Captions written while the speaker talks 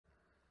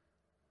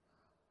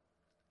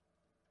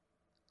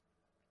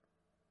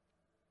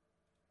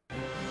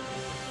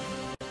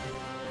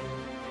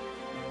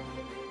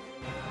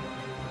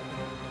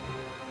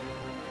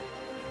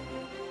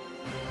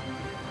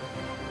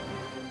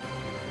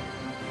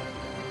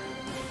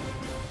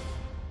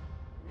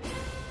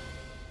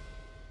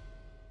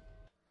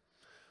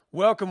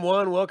Welcome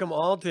one, welcome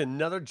all to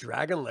another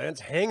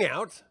Dragonlance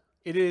Hangout.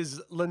 It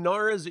is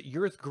Lenara's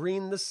Yurth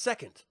Green the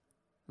Second.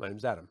 My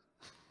name's Adam.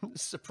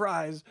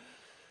 Surprise.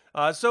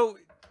 So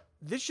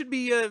this should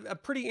be a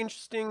pretty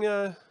interesting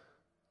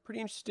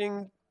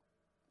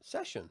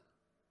session.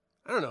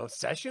 I don't know,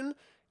 session?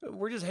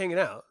 We're just hanging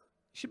out.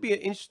 Should be an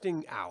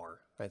interesting hour,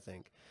 I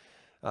think.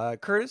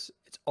 Curtis,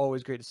 it's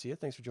always great to see you.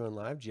 Thanks for joining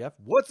live. Jeff,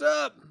 what's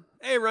up?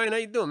 Hey Ryan, how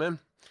you doing, man?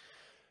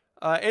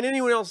 And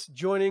anyone else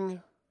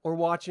joining or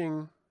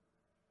watching,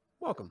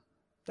 welcome.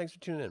 Thanks for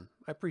tuning in.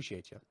 I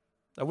appreciate you.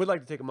 I would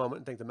like to take a moment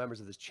and thank the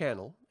members of this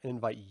channel and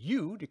invite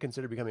you to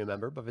consider becoming a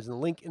member by visiting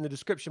the link in the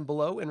description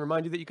below and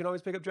remind you that you can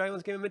always pick up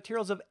Dragonlance gaming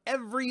materials of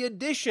every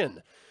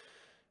edition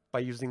by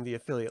using the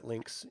affiliate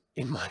links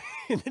in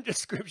the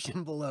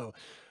description below.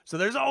 So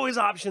there's always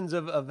options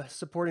of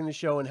supporting the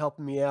show and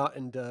helping me out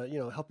and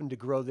helping to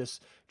grow this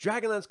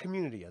Dragonlance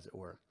community, as it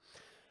were.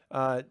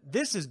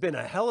 This has been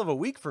a hell of a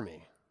week for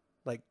me.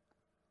 Like,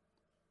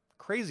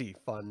 crazy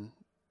fun,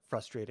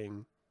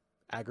 frustrating,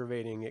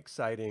 aggravating,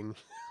 exciting,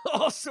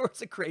 all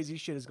sorts of crazy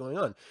shit is going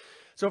on.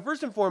 So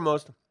first and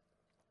foremost,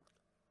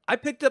 I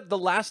picked up The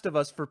Last of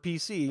Us for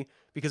PC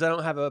because I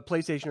don't have a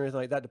PlayStation or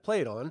anything like that to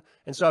play it on.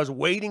 And so I was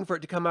waiting for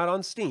it to come out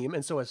on Steam.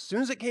 And so as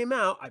soon as it came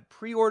out, I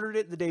pre-ordered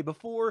it the day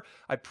before,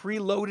 I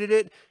preloaded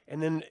it,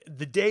 and then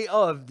the day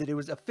of that it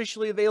was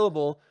officially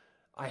available,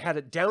 I had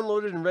it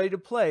downloaded and ready to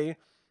play.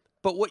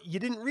 But what you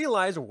didn't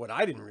realize, or what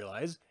I didn't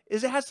realize,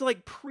 is it has to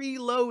like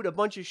preload a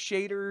bunch of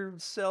shader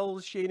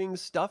cells, shading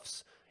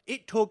stuffs.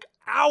 It took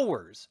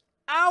hours.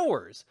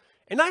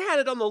 And I had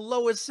it on the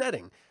lowest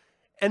setting.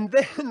 And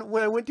then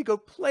when I went to go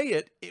play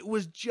it, it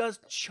was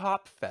just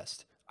chop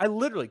fest. I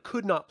literally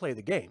could not play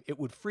the game. It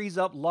would freeze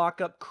up, lock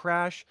up,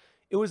 crash.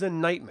 It was a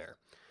nightmare.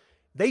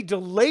 They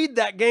delayed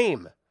that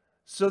game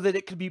so that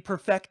it could be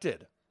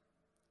perfected.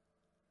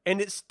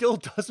 And it still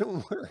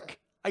doesn't work.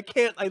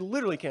 I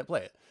literally can't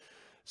play it.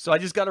 So I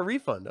just got a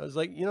refund. I was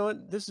like, you know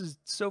what? This is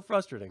so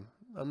frustrating.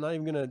 I'm not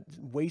even going to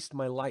waste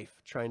my life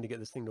trying to get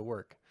this thing to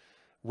work.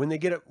 When they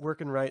get it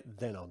working right,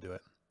 then I'll do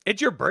it.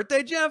 It's your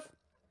birthday, Jeff?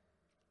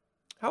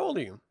 How old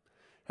are you?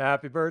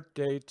 Happy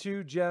birthday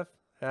to Jeff.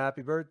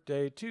 Happy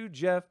birthday to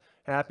Jeff.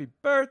 Happy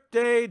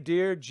birthday,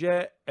 dear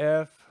Jeff.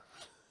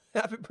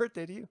 Happy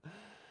birthday to you.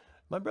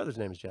 My brother's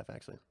name is Jeff,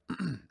 actually.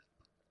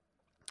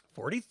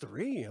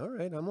 43. All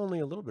right. I'm only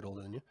a little bit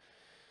older than you.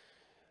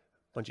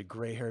 Bunch of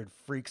gray-haired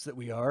freaks that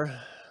we are.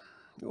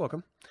 You're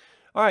welcome.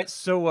 All right.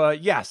 So,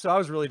 yeah. So I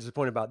was really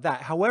disappointed about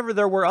that. However,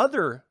 there were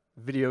other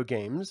video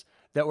games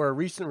that were a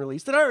recent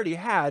release that I already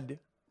had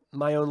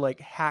my own like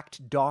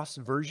hacked DOS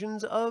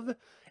versions of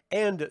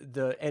and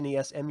the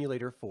NES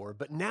emulator for.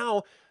 But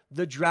now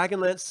the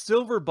Dragonlance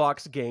Silver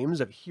Box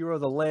games of Hero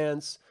of the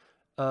Lance,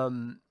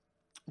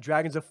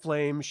 Dragons of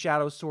Flame,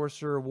 Shadow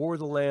Sorcerer, War of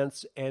the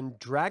Lance, and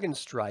Dragon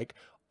Strike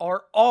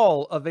are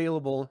all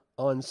available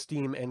on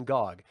Steam and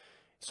GOG.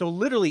 So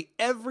literally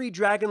every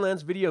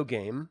Dragonlance video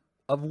game,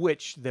 of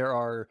which there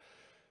are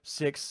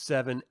 6,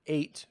 7,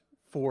 8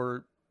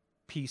 for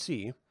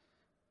PC,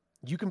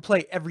 you can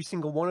play every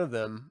single one of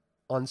them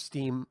on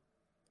Steam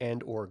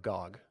and or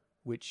GOG,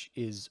 which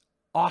is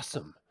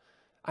awesome.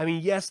 I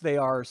mean, yes, they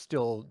are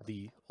still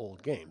the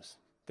old games.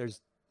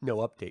 There's no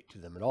update to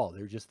them at all.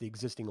 They're just the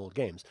existing old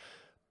games.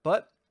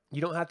 But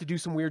you don't have to do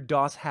some weird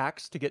DOS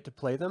hacks to get to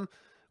play them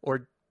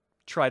or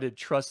try to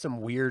trust some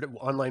weird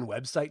online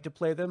website to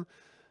play them.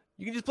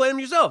 You can just play them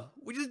yourself,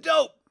 which is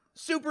dope.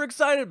 Super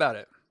excited about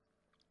it.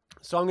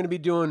 So I'm going to be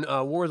doing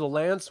War of the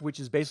Lance, which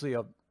is basically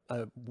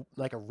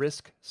like a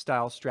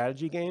Risk-style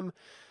strategy game.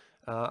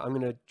 I'm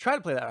going to try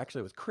to play that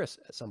actually with Chris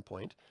at some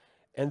point.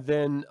 And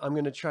then I'm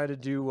going to try to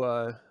do...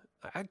 I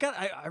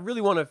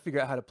really want to figure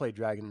out how to play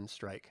Dragon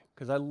Strike,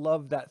 because I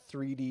love that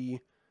 3D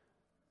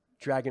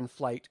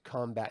Dragonflight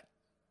combat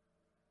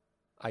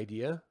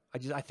idea.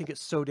 I think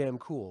it's so damn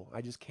cool.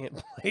 I just can't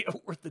play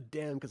it worth a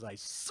damn because I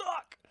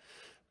suck.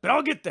 But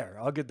I'll get there.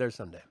 I'll get there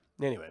someday.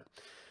 Anyway.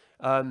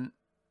 And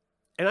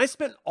I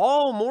spent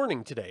all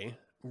morning today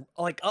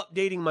like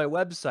updating my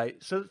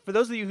website. So for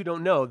those of you who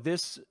don't know,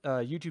 this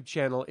YouTube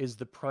channel is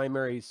the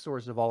primary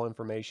source of all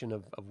information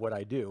of what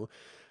I do.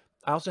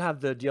 I also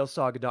have the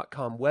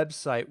dlsaga.com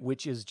website,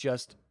 which is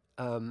just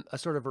a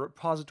sort of a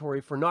repository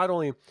for not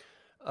only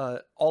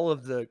all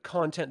of the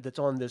content that's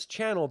on this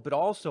channel, but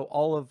also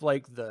all of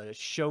like the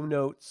show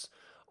notes,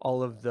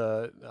 all of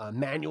the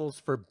manuals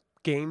for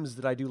games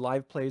that I do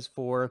live plays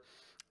for,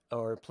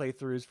 or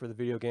playthroughs for the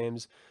video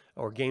games,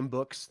 or game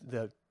books,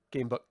 the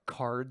game book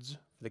cards,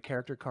 the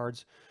character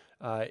cards.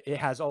 It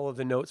has all of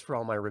the notes for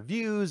all my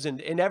reviews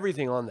and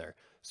everything on there.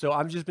 So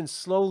I've just been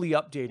slowly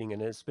updating,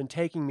 and it's been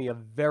taking me a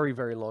very,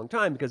 very long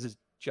time because it's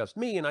just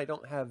me and I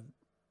don't have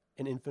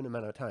an infinite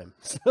amount of time.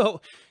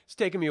 So it's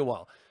taken me a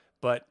while,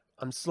 but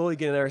I'm slowly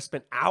getting there. I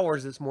spent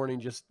hours this morning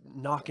just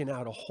knocking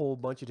out a whole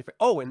bunch of different...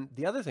 Oh, and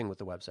the other thing with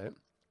the website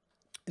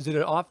is that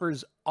it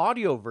offers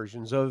audio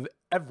versions of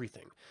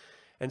everything.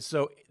 And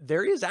so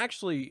there is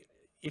actually,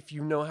 if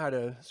you know how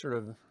to sort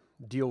of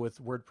deal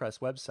with WordPress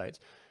websites,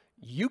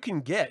 you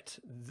can get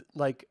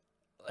like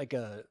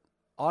a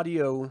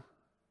audio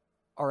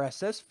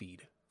RSS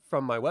feed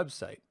from my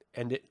website,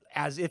 and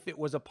as if it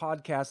was a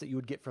podcast that you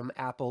would get from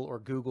Apple or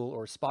Google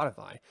or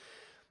Spotify.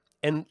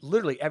 And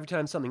literally every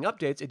time something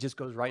updates, it just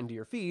goes right into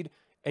your feed,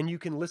 and you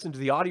can listen to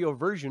the audio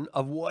version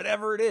of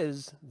whatever it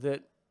is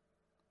that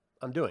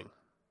I'm doing,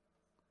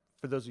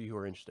 for those of you who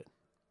are interested.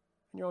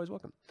 And you're always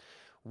welcome.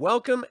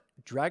 Welcome,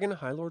 Dragon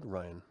High Lord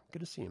Ryan. Good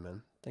to see you,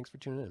 man. Thanks for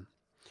tuning in.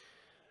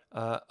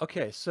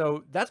 Okay,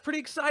 so that's pretty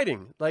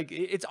exciting. Like,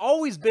 it's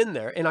always been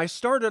there, and I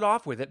started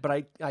off with it,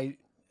 but I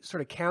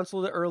sort of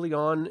canceled it early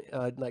on,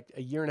 like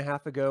a year and a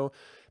half ago,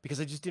 because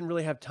I just didn't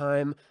really have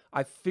time.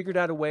 I figured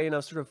out a way, and I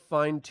sort of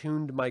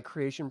fine-tuned my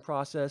creation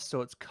process,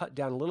 so it's cut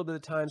down a little bit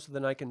of time, so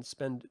then I can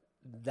spend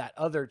that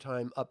other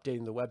time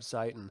updating the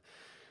website and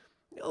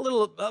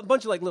a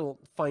bunch of like little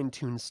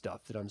fine-tuned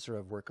stuff that I'm sort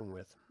of working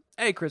with.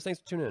 Hey, Chris, thanks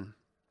for tuning in.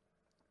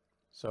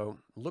 So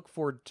look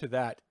forward to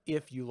that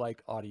if you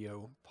like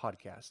audio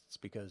podcasts,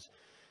 because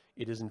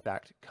it is in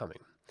fact coming.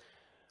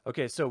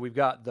 Okay, so we've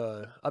got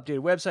the updated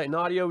website and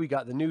audio. We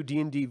got the new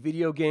D&D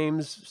video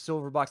games,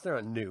 Silverbox. They're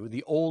not new.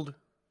 The old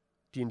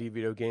D&D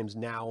video games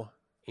now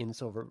in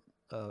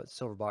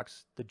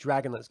Silverbox. The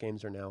Dragonlance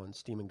games are now in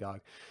Steam and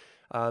GOG.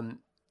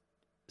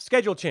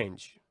 Schedule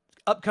change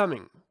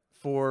upcoming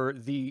for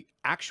the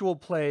actual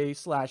play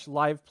 /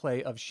 live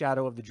play of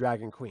Shadow of the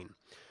Dragon Queen.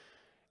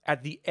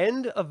 At the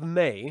end of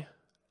May,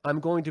 I'm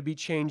going to be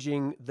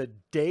changing the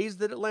days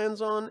that it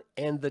lands on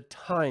and the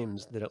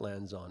times that it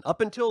lands on.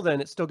 Up until then,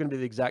 it's still going to be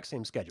the exact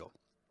same schedule.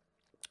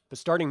 But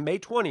starting May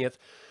 20th,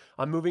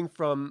 I'm moving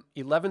from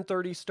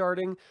 11:30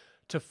 starting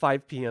to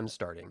 5 p.m.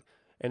 starting.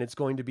 And it's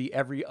going to be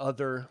every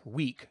other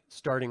week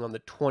starting on the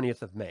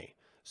 20th of May.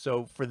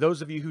 So for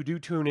those of you who do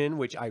tune in,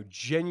 which I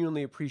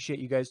genuinely appreciate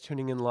you guys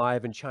tuning in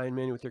live and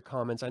chiming in with your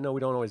comments. I know we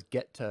don't always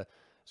get to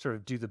sort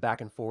of do the back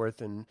and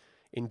forth and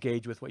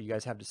engage with what you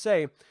guys have to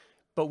say,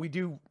 but we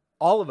do,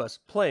 all of us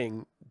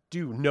playing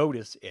do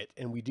notice it,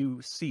 and we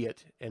do see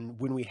it, and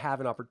when we have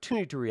an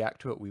opportunity to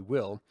react to it, we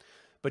will.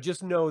 But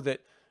just know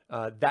that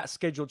that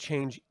schedule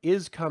change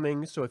is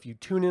coming, so if you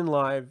tune in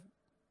live,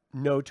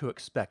 know to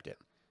expect it.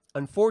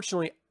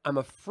 Unfortunately, I'm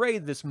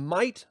afraid this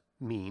might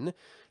mean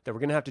that we're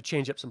going to have to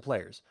change up some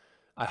players.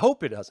 I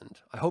hope it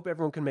doesn't. I hope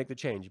everyone can make the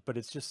change, but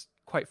it's just,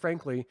 quite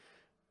frankly,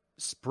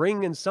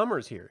 spring and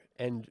summer's here,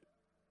 and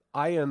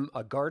I am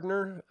a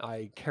gardener.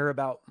 I care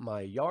about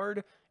my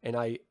yard, and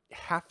I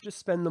have to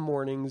spend the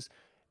mornings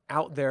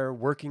out there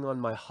working on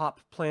my hop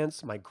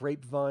plants, my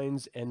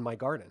grapevines, and my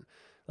garden.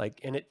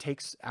 And it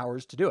takes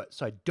hours to do it.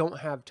 So I don't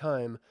have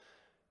time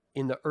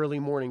in the early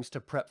mornings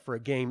to prep for a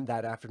game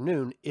that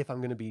afternoon if I'm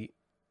going to be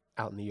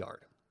out in the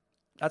yard.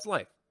 That's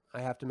life. I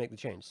have to make the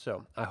change.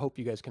 So I hope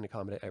you guys can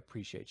accommodate. I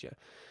appreciate you.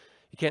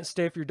 You can't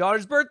stay for your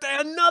daughter's birthday.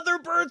 Another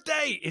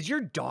birthday. Is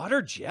your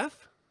daughter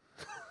Jeff?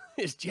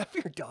 Is Jeff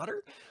your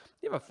daughter?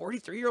 You have a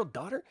 43-year-old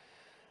daughter?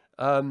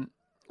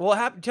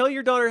 Well, tell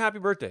your daughter happy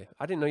birthday.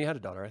 I didn't know you had a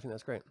daughter. I think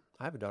that's great.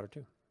 I have a daughter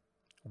too.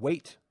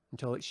 Wait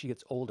until she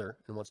gets older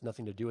and wants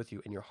nothing to do with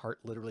you, and your heart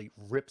literally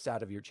rips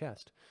out of your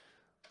chest.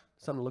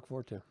 Something to look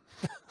forward to.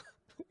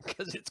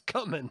 Because it's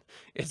coming.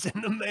 It's in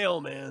the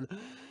mail, man.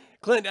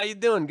 Clint, how you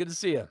doing? Good to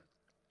see you.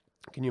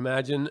 Can you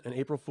imagine an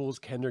April Fool's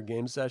Kender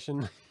game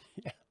session?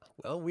 Yeah,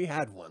 well, we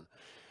had one.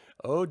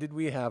 Oh, did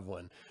we have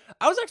one?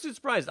 I was actually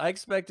surprised. I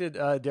expected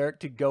Derek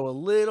to go a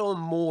little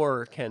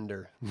more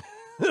Kender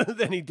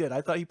than he did.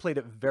 I thought he played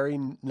it very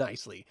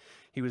nicely.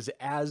 He was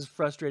as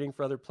frustrating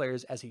for other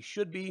players as he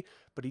should be,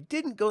 but he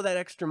didn't go that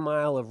extra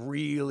mile of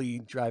really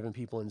driving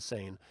people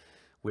insane,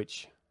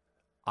 which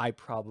I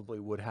probably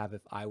would have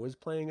if I was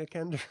playing a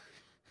Kender.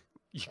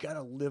 You got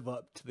to live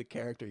up to the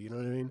character, you know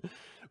what I mean?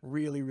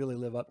 Really, really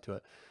live up to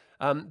it.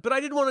 But I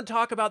did want to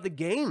talk about the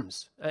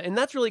games, and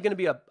that's really going to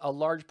be a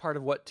large part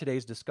of what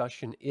today's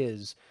discussion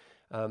is.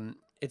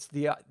 It's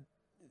the,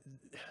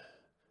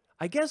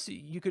 I guess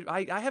you could,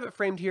 I have it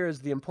framed here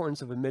as the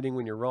importance of admitting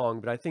when you're wrong,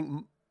 but I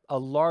think a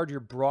larger,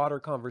 broader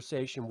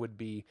conversation would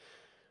be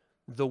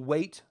the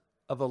weight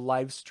of a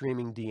live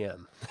streaming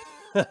DM.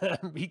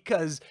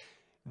 Because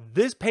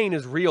this pain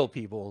is real,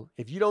 people.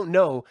 If you don't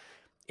know,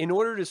 in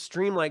order to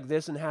stream like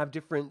this and have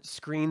different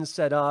screens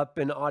set up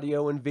and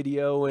audio and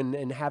video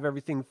and have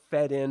everything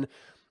fed in,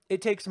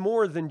 it takes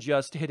more than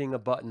just hitting a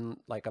button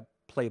like a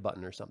play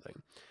button or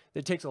something.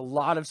 It takes a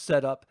lot of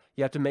setup.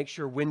 You have to make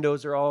sure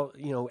windows are all,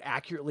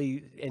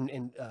 accurately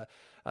and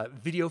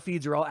video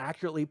feeds are all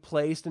accurately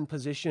placed and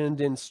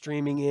positioned and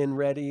streaming in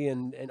ready,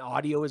 and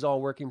audio is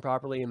all working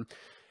properly.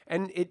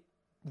 And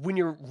when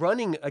you're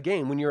running a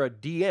game, when you're a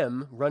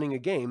DM running a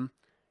game,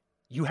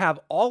 you have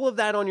all of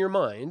that on your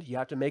mind. You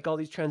have to make all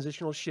these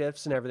transitional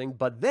shifts and everything,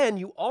 but then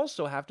you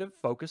also have to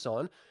focus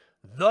on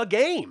the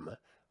game.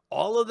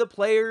 All of the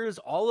players,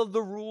 all of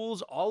the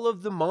rules, all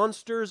of the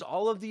monsters,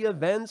 all of the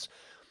events.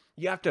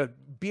 You have to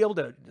be able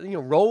to,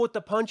 roll with the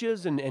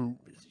punches and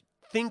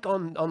think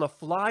on the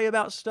fly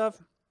about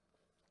stuff.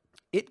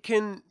 It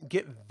can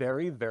get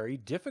very, very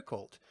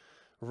difficult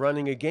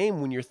running a game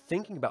when you're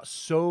thinking about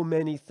so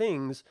many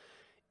things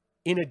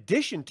in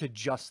addition to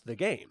just the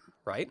game,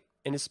 right?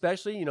 And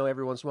especially, you know,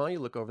 every once in a while you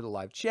look over the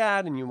live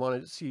chat and you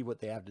want to see what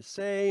they have to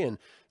say. And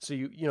so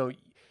you know,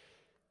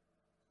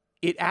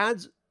 it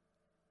adds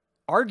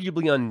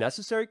arguably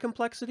unnecessary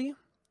complexity,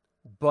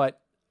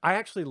 but I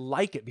actually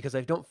like it because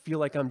I don't feel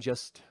like I'm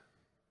just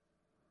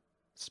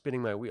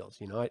spinning my wheels.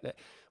 You know,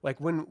 like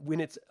when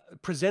it's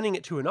presenting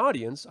it to an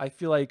audience, I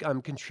feel like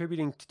I'm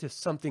contributing to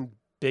something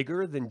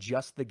bigger than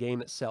just the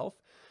game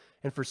itself.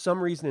 And for some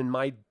reason in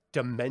my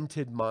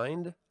demented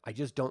mind, I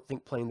just don't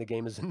think playing the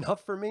game is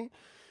enough for me.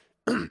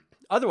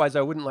 Otherwise,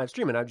 I wouldn't live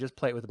stream it. I'd just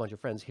play it with a bunch of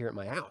friends here at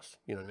my house.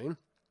 You know what I mean?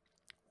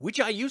 Which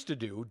I used to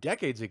do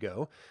decades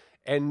ago,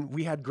 and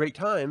we had great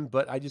time.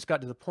 But I just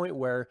got to the point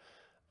where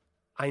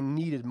I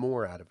needed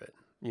more out of it.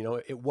 You know,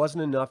 it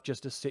wasn't enough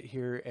just to sit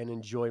here and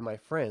enjoy my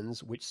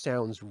friends, which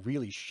sounds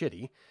really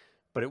shitty,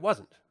 but it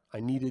wasn't. I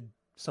needed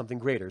something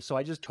greater. So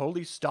I just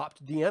totally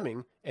stopped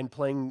DMing and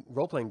playing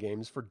role-playing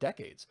games for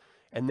decades.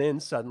 And then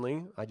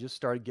suddenly I just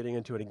started getting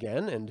into it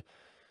again. And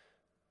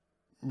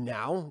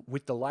now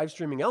with the live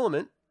streaming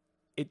element,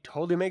 it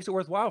totally makes it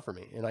worthwhile for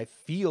me. And I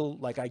feel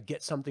like I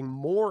get something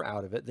more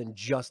out of it than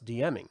just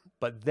DMing.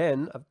 But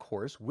then, of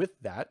course, with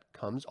that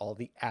comes all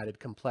the added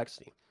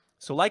complexity.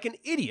 So like an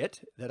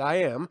idiot that I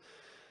am,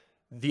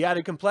 the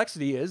added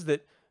complexity is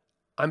that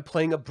I'm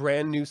playing a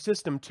brand new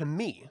system to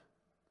me.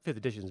 5th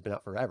edition has been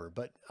out forever,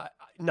 but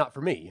not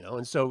for me, you know?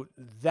 And so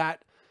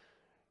that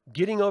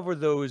getting over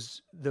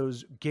those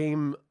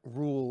game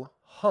rule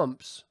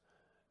humps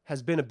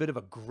has been a bit of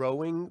a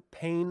growing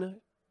pain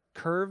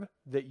curve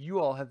that you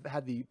all have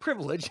had the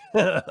privilege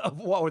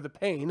of, or the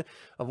pain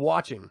of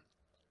watching.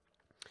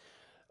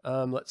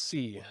 Let's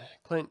see.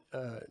 Clint,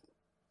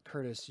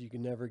 Curtis, you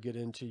can never get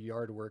into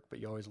yard work, but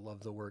you always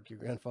love the work your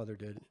grandfather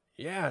did.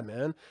 Yeah,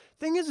 man.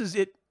 Thing is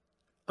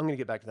I'm going to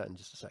get back to that in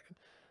just a second.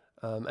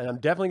 And I'm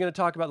definitely going to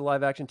talk about the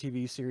live action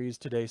TV series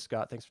today,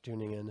 Scott. Thanks for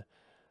tuning in.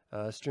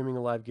 Streaming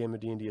a live game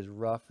of D&D is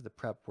rough. The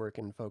prep work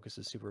and focus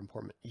is super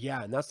important.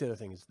 Yeah, and that's the other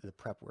thing is the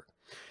prep work.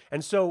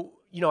 And so,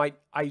 you know,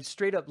 I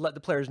straight up let the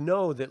players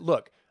know that,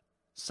 look,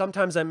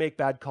 sometimes I make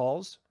bad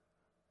calls.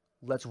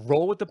 Let's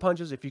roll with the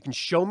punches. If you can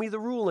show me the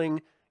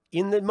ruling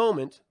in the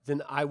moment,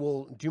 then I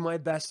will do my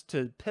best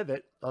to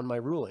pivot on my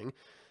ruling.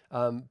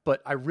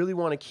 But I really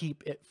want to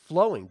keep it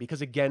flowing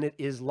because, again, it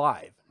is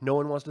live. No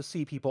one wants to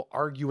see people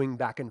arguing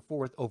back and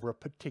forth over a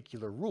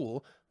particular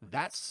rule.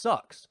 That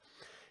sucks.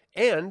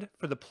 And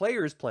for the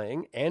players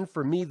playing, and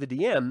for me, the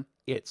DM,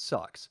 it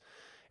sucks.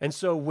 And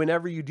so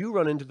whenever you do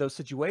run into those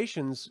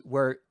situations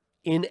where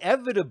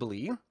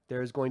inevitably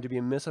there is going to be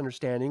a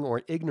misunderstanding or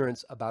an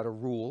ignorance about a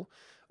rule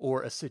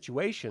or a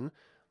situation,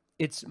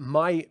 it's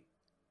my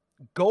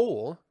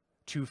goal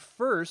to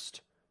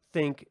first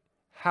think,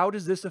 how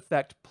does this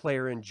affect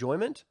player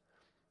enjoyment?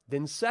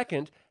 Then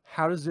second,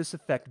 how does this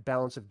affect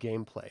balance of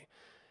gameplay?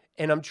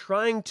 And I'm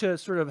trying to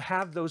sort of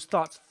have those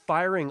thoughts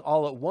firing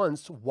all at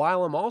once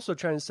while I'm also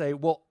trying to say,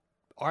 well,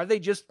 are they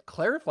just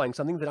clarifying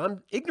something that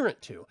I'm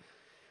ignorant to?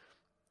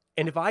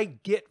 And if I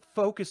get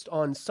focused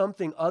on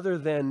something other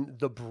than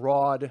the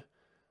broad,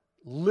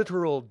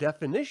 literal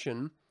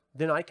definition,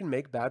 then I can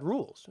make bad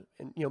rules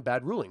and, you know,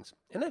 bad rulings.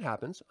 And that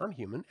happens. I'm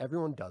human.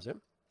 Everyone does it.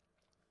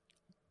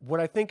 What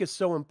I think is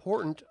so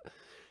important,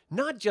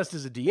 not just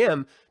as a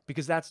DM,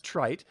 because that's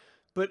trite,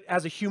 but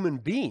as a human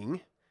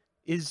being,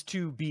 is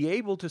to be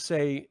able to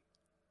say,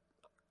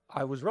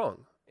 I was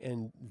wrong.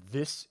 And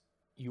this,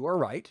 you are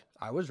right.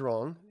 I was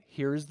wrong.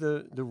 Here's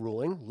the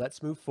ruling.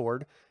 Let's move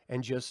forward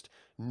and just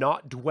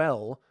not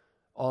dwell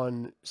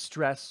on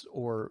stress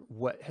or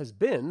what has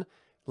been.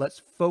 Let's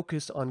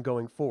focus on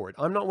going forward.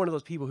 I'm not one of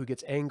those people who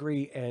gets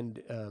angry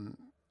and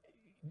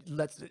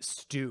lets it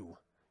stew.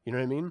 You know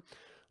what I mean?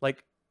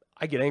 Like,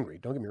 I get angry.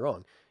 Don't get me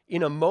wrong.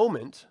 In a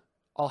moment,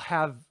 I'll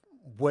have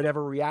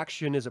whatever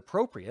reaction is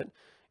appropriate,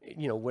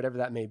 you know, whatever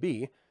that may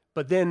be.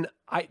 But then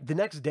the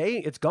next day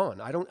it's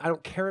gone. I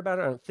don't care about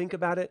it. I don't think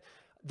about it.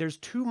 There's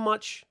too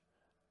much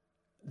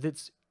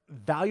that's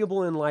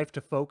valuable in life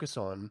to focus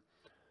on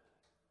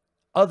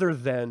other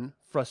than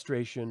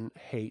frustration,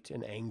 hate,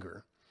 and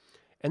anger.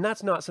 And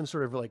that's not some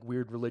sort of like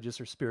weird religious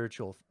or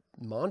spiritual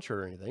mantra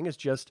or anything. It's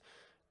just,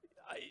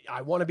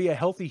 I want to be a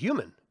healthy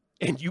human.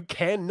 And you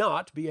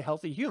cannot be a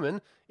healthy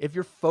human if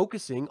you're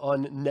focusing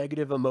on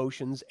negative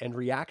emotions and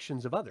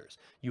reactions of others.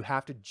 You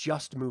have to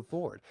just move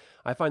forward.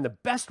 I find the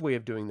best way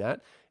of doing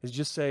that is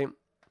just say,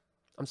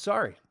 I'm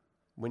sorry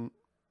when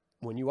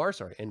you are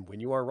sorry and when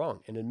you are wrong,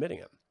 and admitting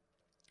it.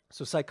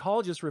 So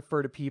psychologists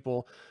refer to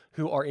people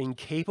who are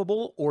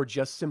incapable or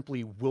just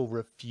simply will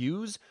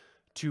refuse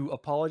to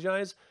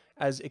apologize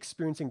as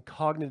experiencing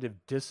cognitive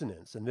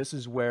dissonance. And this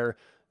is where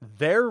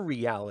their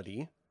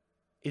reality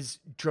is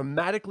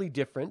dramatically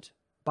different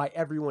by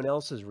everyone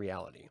else's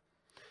reality.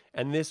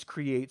 And this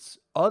creates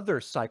other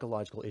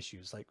psychological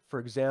issues. Like, for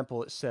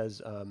example, it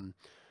says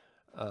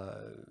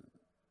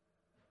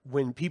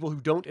when people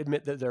who don't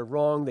admit that they're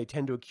wrong, they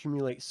tend to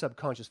accumulate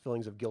subconscious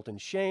feelings of guilt and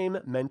shame,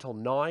 mental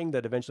gnawing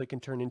that eventually can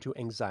turn into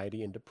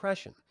anxiety and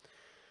depression.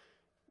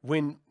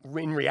 When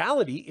in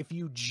reality, if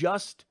you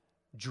just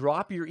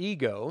drop your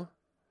ego,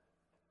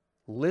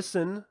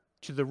 listen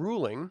to the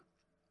ruling,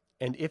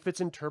 And if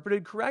it's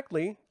interpreted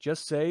correctly,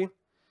 just say,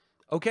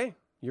 okay,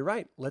 you're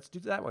right. Let's do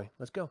it that way.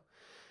 Let's go.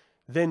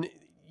 Then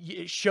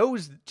it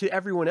shows to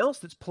everyone else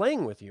that's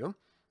playing with you,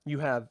 you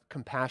have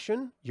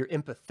compassion, you're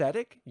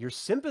empathetic, you're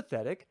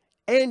sympathetic,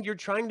 and you're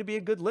trying to be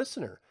a good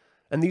listener.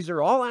 And these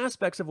are all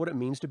aspects of what it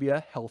means to be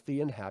a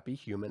healthy and happy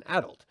human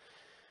adult.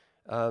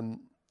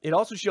 It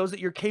also shows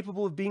that you're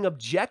capable of being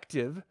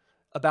objective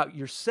about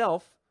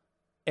yourself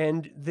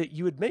and that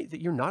you admit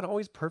that you're not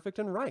always perfect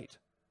and right.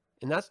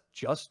 And that's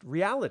just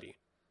reality.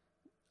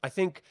 I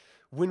think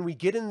when we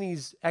get in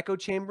these echo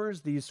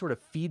chambers, these sort of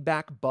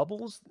feedback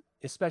bubbles,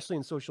 especially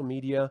in social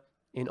media,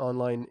 in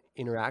online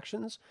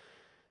interactions,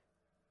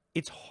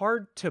 it's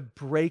hard to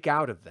break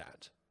out of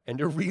that and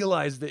to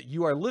realize that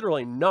you are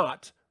literally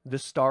not the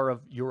star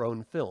of your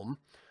own film.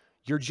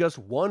 You're just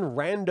one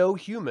rando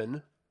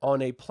human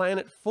on a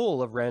planet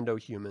full of rando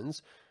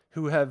humans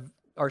who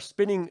are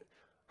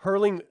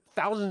hurling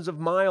thousands of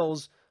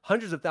miles,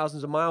 hundreds of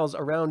thousands of miles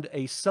around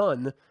a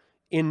sun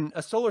in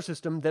a solar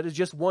system that is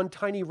just one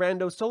tiny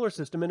rando solar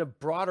system in a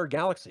broader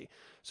galaxy.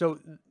 So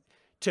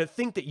to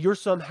think that you're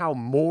somehow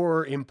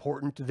more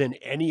important than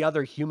any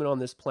other human on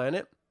this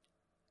planet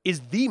is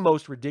the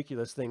most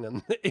ridiculous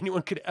thing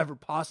anyone could ever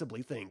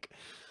possibly think.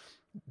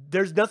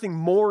 There's nothing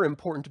more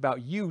important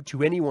about you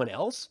to anyone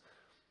else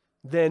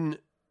than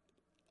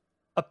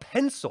a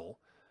pencil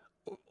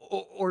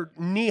or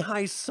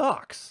knee-high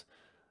socks.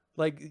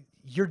 Like,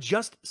 you're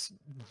just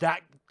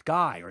that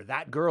guy or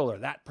that girl or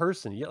that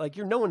person.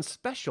 You're no one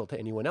special to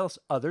anyone else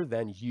other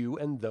than you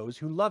and those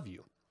who love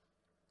you.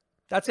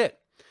 That's it.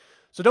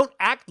 So don't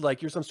act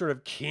like you're some sort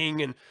of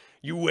king and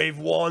you wave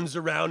wands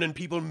around and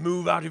people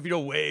move out of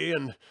your way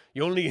and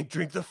you only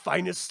drink the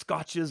finest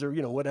scotches or,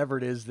 whatever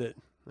it is that,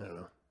 I don't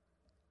know,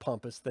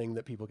 pompous thing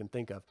that people can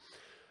think of.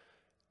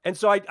 And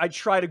so I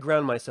try to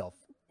ground myself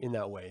in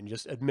that way and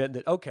just admit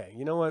that, okay,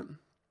 you know what?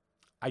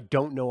 I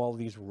don't know all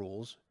these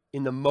rules.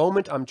 In the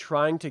moment, I'm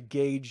trying to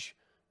gauge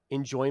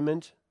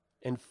enjoyment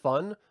and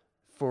fun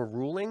for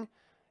ruling,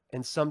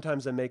 and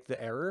sometimes I make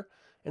the error.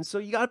 And so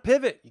you got to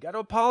pivot. You got to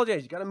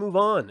apologize. You got to move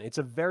on. It's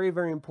a very,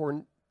 very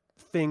important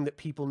thing that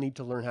people need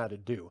to learn how to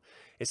do,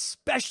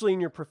 especially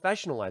in your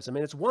professional lives. I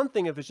mean, it's one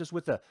thing if it's just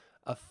with a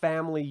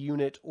family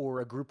unit or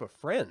a group of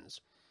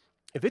friends.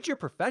 If it's your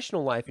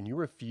professional life and you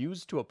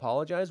refuse to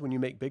apologize when you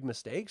make big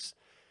mistakes,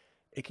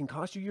 it can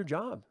cost you your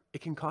job.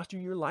 It can cost you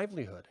your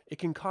livelihood. It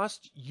can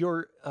cost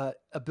your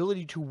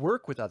ability to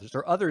work with others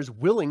or others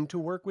willing to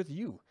work with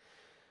you.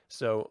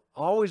 So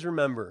always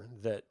remember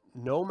that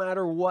no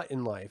matter what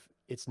in life,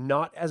 it's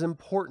not as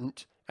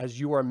important as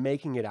you are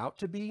making it out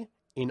to be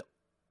in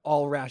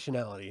all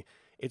rationality.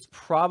 It's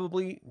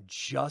probably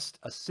just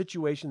a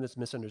situation that's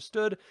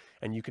misunderstood,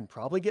 and you can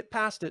probably get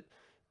past it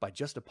by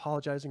just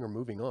apologizing or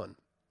moving on.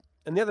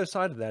 And the other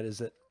side of that is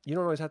that you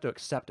don't always have to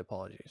accept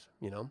apologies.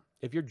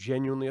 If you're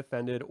genuinely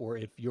offended or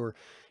if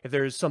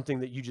there is something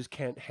that you just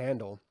can't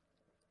handle,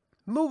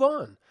 move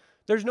on.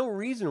 There's no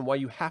reason why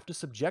you have to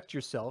subject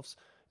yourselves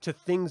to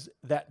things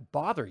that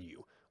bother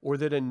you or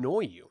that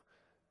annoy you.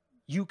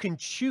 You can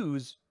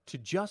choose to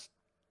just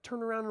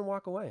turn around and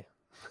walk away.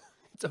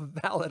 It's a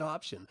valid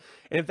option.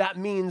 And if that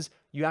means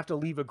you have to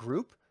leave a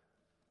group,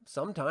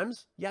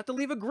 sometimes you have to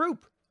leave a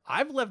group.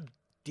 I've left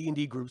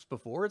D&D groups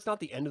before. It's not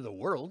the end of the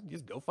world. You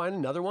just go find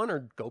another one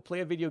or go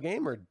play a video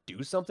game or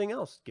do something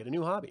else. Get a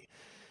new hobby.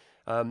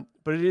 But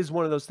it is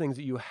one of those things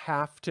that you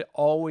have to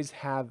always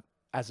have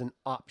as an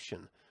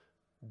option.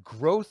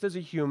 Growth as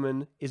a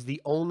human is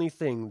the only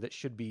thing that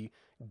should be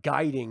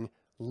guiding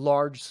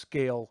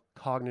large-scale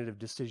cognitive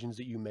decisions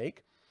that you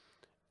make.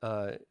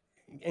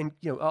 And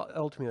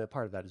ultimately, a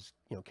part of that is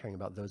caring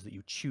about those that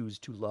you choose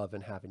to love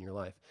and have in your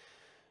life.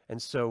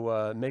 And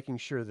so making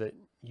sure that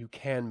you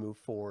can move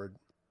forward,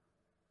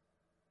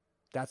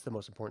 that's the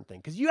most important thing.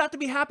 Because you have to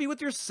be happy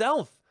with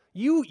yourself.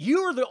 You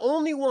are the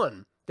only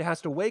one that has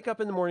to wake up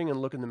in the morning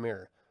and look in the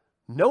mirror.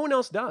 No one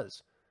else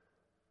does.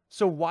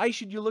 So why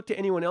should you look to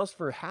anyone else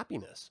for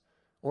happiness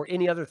or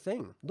any other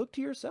thing? Look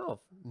to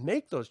yourself.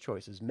 Make those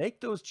choices. Make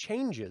those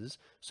changes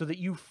so that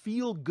you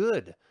feel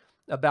good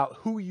about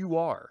who you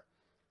are.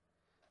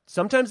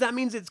 Sometimes that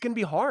means it's going to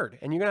be hard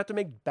and you're going to have to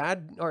make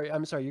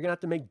you're going to have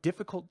to make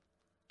difficult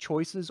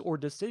choices or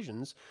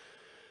decisions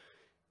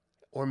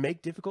or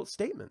make difficult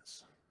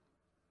statements.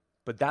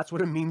 But that's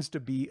what it means to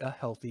be a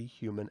healthy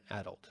human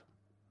adult.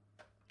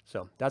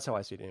 So that's how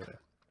I see it anyway.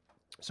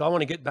 So I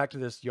want to get back to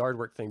this yard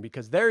work thing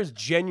because there is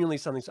genuinely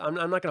something. So I'm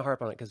not going to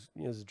harp on it because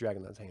this is a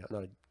Dragonlance Hangout,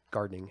 not a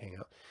gardening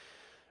hangout.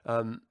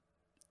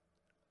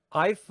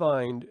 I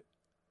find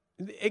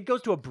it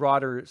goes to a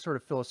broader sort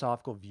of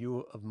philosophical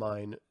view of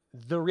mine.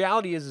 The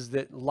reality is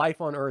that life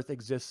on Earth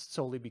exists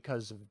solely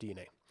because of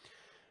DNA.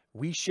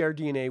 We share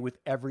DNA with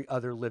every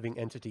other living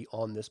entity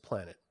on this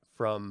planet,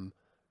 from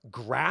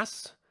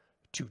grass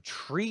to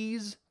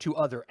trees to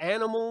other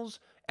animals,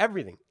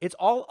 everything. It's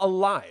all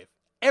alive.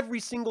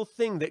 Every single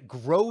thing that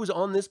grows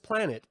on this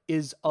planet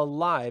is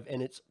alive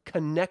and it's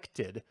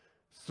connected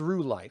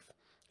through life,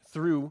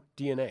 through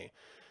DNA.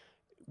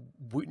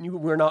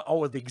 We're not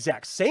all the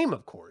exact same,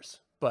 of course,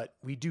 but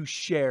we do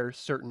share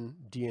certain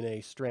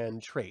DNA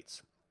strand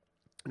traits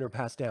and are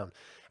passed down.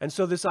 And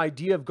so this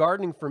idea of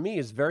gardening for me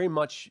is very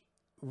much,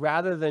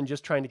 rather than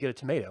just trying to get a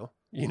tomato,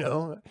 you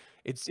know,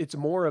 it's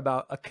more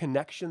about a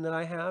connection that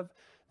I have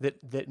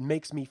that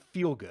makes me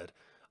feel good.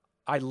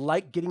 I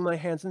like getting my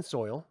hands in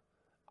soil.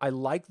 I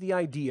like the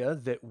idea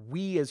that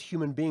we as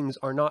human beings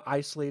are not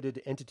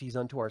isolated entities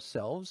unto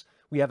ourselves.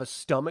 We have a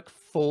stomach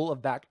full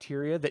of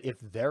bacteria that if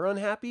they're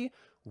unhappy,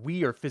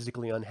 we are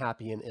physically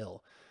unhappy and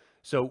ill.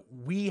 So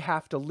we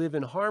have to live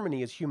in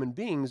harmony as human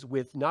beings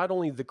with not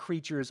only the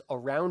creatures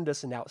around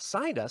us and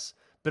outside us,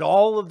 but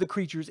all of the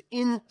creatures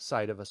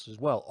inside of us as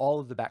well. All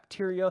of the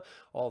bacteria,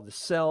 all of the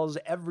cells,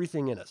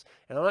 everything in us.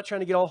 And I'm not trying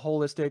to get all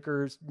holistic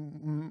or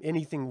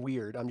anything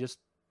weird. I'm just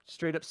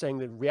straight up saying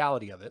the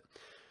reality of it.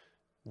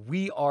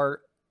 We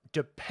are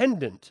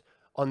dependent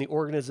on the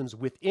organisms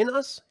within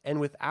us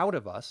and without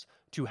of us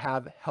to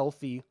have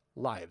healthy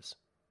lives.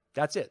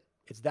 That's it.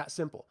 It's that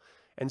simple.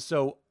 And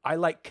so I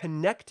like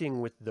connecting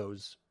with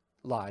those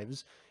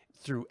lives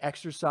through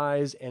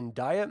exercise and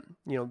diet,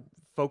 you know,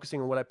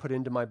 focusing on what I put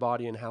into my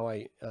body and how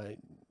I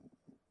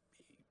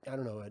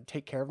don't know,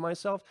 take care of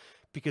myself,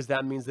 because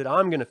that means that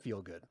I'm going to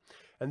feel good.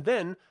 And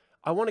then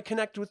I want to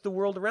connect with the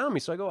world around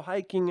me. So I go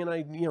hiking and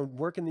I, you know,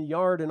 work in the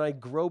yard and I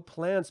grow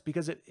plants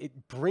because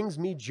it brings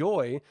me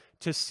joy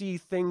to see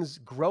things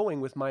growing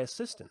with my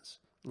assistance,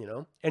 you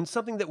know, and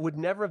something that would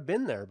never have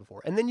been there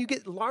before. And then you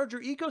get larger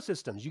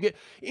ecosystems. You get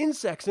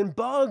insects and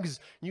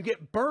bugs. You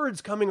get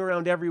birds coming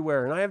around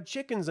everywhere. And I have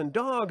chickens and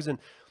dogs. And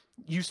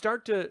you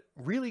start to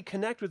really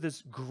connect with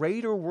this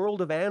greater world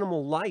of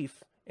animal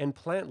life and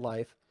plant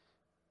life.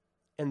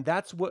 And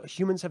that's what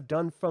humans have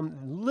done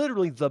from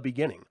literally the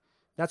beginning.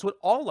 That's what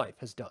all life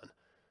has done.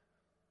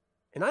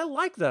 And I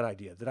like that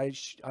idea, that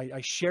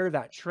I share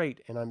that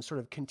trait and I'm sort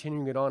of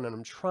continuing it on and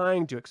I'm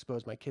trying to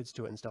expose my kids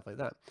to it and stuff like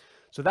that.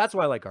 So that's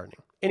why I like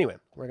gardening. Anyway,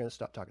 we're going to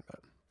stop talking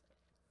about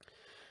it.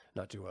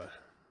 Not to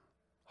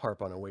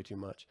harp on it way too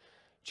much.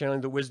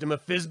 Channeling the wisdom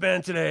of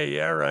Fizzban today.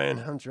 Yeah, Ryan.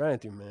 I'm trying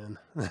to, man.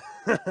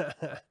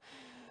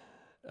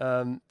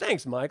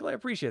 Thanks, Michael. I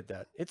appreciate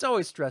that. It's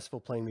always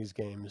stressful playing these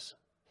games.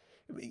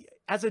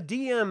 As a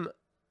DM,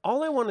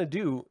 all I want to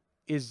do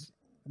is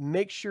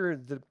make sure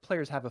the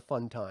players have a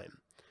fun time.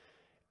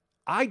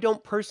 I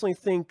don't personally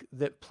think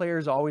that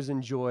players always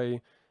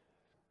enjoy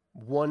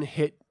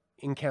one-hit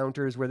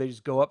encounters where they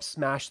just go up,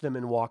 smash them,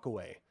 and walk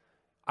away.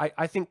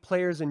 I think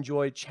players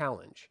enjoy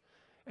challenge.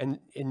 And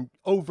in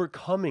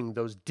overcoming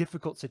those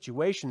difficult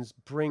situations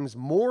brings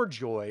more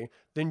joy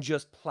than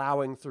just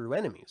plowing through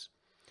enemies.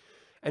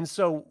 And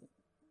so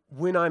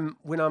when I'm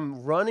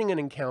running an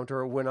encounter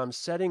or when I'm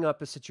setting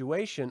up a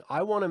situation,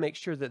 I want to make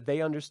sure that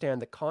they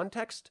understand the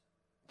context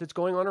that's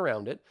going on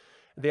around it.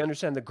 They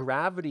understand the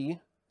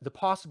gravity, the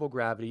possible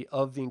gravity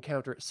of the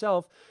encounter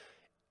itself.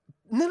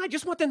 And then I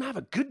just want them to have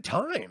a good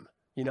time.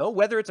 You know,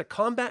 whether it's a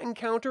combat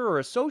encounter or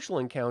a social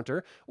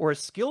encounter or a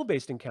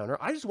skill-based encounter,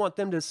 I just want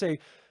them to say,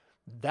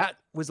 that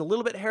was a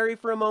little bit hairy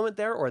for a moment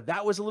there, or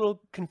that was a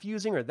little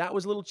confusing, or that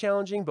was a little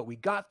challenging, but we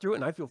got through it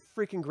and I feel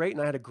freaking great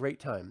and I had a great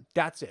time.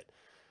 That's it.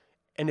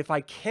 And if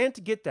I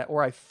can't get that,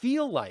 or I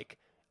feel like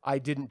I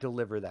didn't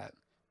deliver that,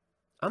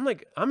 I'm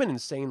an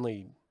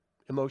insanely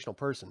emotional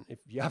person, if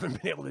you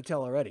haven't been able to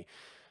tell already.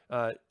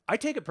 I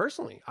take it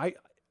personally. I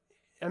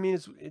mean,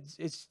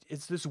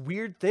 it's this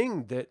weird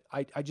thing that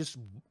I just,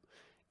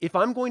 if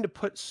I'm going to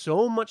put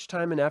so much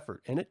time and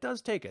effort, and it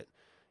does take it,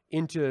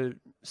 into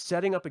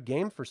setting up a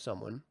game for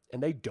someone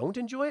and they don't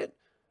enjoy it,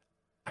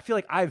 I feel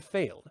like I've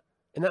failed.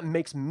 And that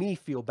makes me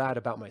feel bad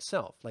about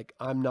myself. Like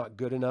I'm not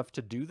good enough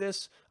to do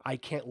this. I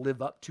can't live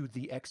up to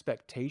the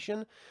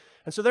expectation.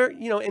 And so there,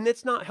 you know, and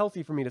it's not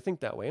healthy for me to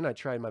think that way. And I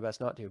tried my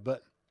best not to,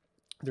 but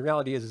the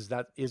reality is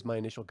that is my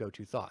initial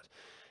go-to thought.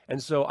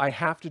 And so I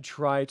have to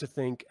try to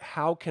think,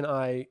 how can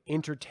I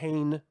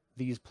entertain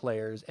these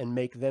players and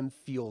make them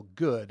feel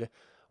good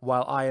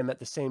while I am at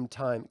the same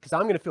time, because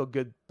I'm going to feel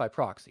good by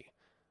proxy.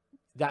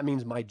 That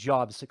means my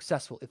job is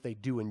successful if they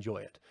do enjoy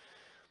it.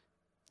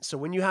 So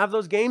when you have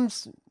those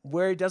games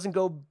where it doesn't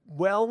go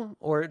well,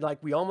 or like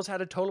we almost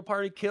had a total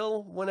party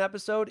kill one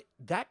episode,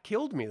 that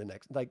killed me the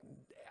next,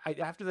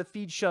 after the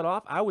feed shut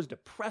off, I was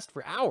depressed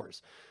for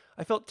hours.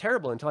 I felt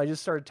terrible until I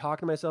just started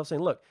talking to myself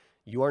saying, look,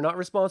 you are not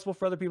responsible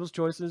for other people's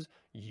choices.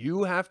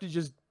 You have to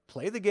just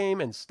play the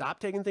game and stop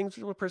taking things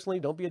personally.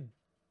 Don't be a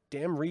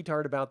damn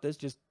retard about this.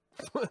 Just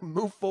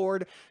move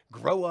forward,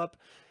 grow up,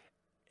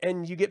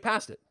 and you get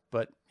past it.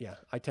 But yeah,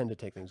 I tend to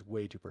take things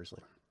way too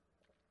personally.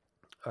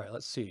 All right,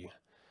 let's see.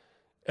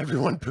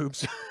 Everyone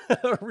poops.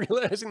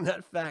 Realizing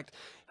that fact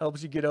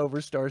helps you get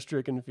over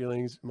star-stricken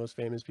feelings. Most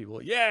famous people.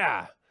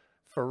 Yeah,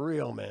 for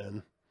real,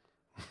 man.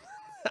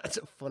 That's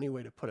a funny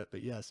way to put it,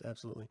 but yes,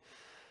 absolutely.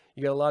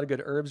 You got a lot of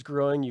good herbs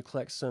growing. You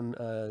collect some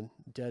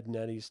dead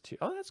netties too.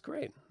 Oh, that's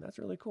great. That's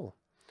really cool.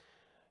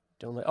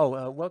 Don't let.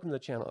 Oh, welcome to the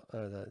channel,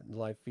 the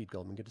live feed,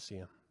 Goldman. Good to see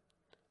you.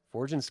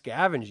 Forage and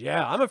scavenge.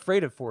 Yeah, I'm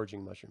afraid of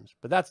foraging mushrooms,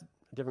 but that's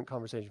a different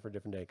conversation for a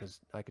different day because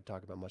I could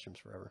talk about mushrooms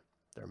forever.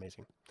 They're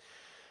amazing.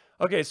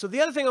 Okay, so the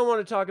other thing I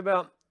want to talk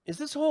about is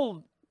this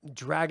whole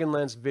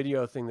Dragonlance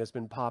video thing that's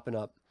been popping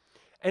up.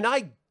 And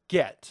I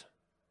get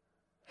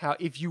how,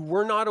 if you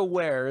were not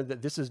aware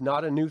that this is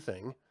not a new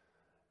thing,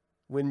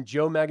 when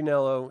Joe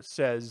Manganiello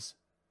says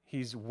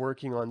he's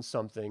working on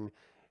something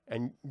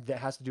and that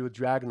has to do with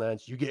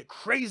Dragonlance, you get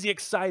crazy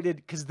excited,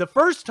 because the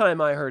first time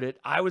I heard it,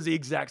 I was the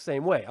exact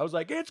same way. I was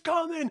like, it's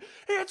coming,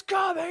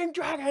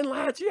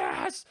 Dragonlance,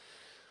 yes.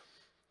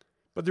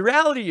 But the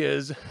reality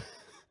is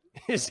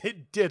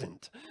it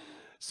didn't.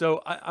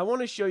 So I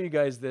want to show you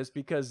guys this,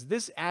 because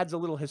this adds a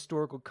little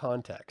historical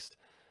context.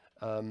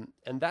 And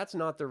that's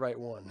not the right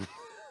one.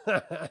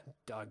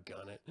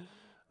 Doggone it.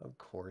 Of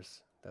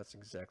course, that's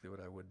exactly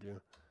what I would do.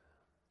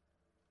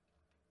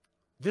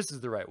 This is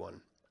the right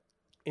one.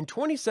 In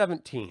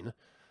 2017,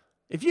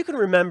 if you can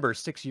remember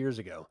 6 years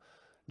ago,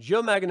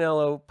 Joe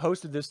Manganiello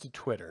posted this to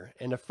Twitter,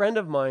 and a friend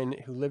of mine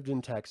who lived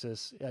in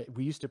Texas,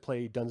 we used to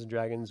play Dungeons &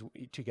 Dragons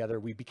together.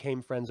 We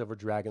became friends over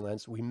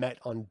Dragonlance. We met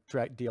on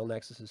DL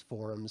Nexus's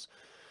forums.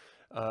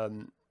 As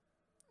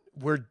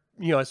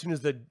soon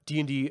as the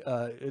D&D,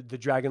 the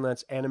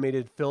Dragonlance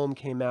animated film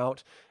came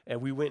out, and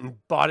we went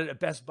and bought it at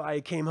Best Buy,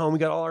 it came home, we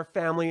got all our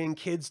family and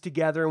kids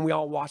together, and we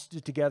all watched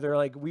it together.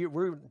 Like,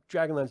 we're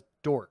Dragonlance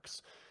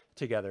dorks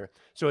together.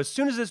 So as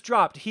soon as this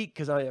dropped,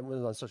 because I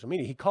was on social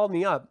media, he called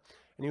me up,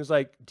 and he was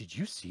like, did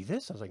you see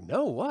this? I was like,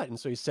 no, what? And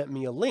so he sent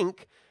me a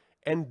link,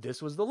 and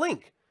this was the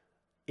link.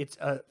 It's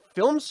a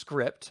film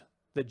script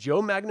that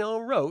Joe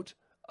Manganiello wrote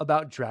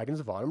about Dragons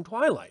of Autumn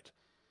Twilight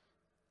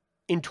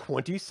in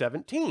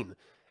 2017.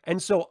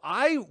 And so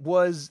I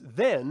was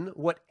then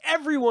what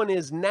everyone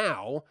is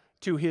now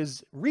to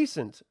his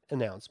recent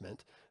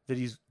announcement that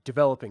he's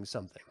developing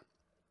something.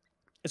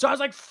 And so I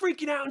was like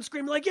freaking out and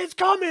screaming like, it's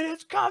coming,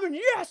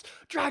 yes!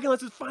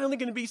 Dragonlance is finally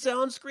going to be set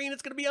on screen.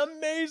 It's going to be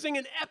amazing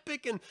and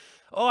epic. And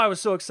oh, I was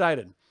so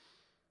excited.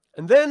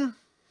 And then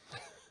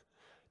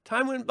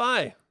time went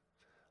by.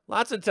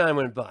 Lots of time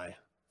went by.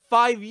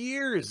 5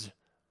 years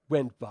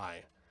went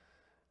by.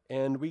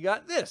 And we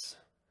got this.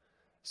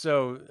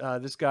 So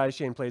this guy,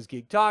 Shane Plays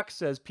Geek Talk,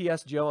 says,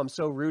 P.S. Joe, I'm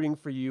so rooting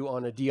for you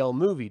on a DL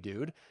movie,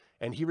 dude.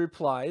 And he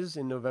replies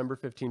in November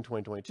 15,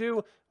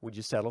 2022, would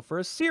you settle for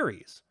a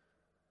series?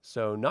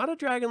 So not a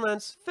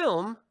Dragonlance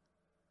film,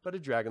 but a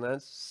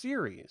Dragonlance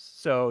series.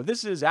 So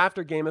this is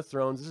after Game of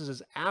Thrones. This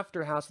is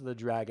after House of the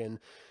Dragon.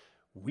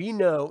 We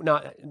know,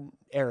 not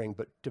airing,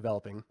 but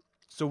developing.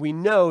 So we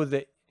know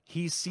that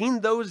he's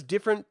seen those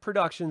different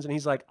productions, and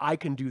he's like, I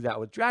can do that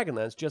with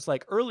Dragonlance. Just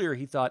like earlier,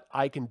 he thought,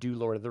 I can do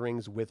Lord of the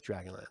Rings with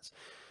Dragonlance.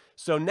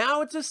 So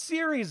now it's a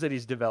series that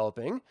he's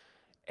developing,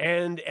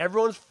 and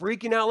everyone's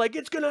freaking out like,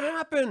 it's going to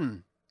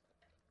happen.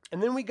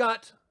 And then we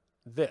got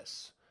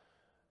this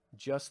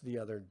just the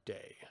other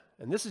day.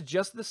 And this is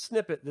just the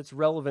snippet that's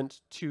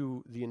relevant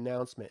to the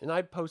announcement. And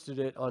I posted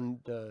it on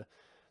the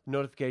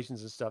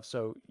notifications and stuff,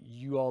 so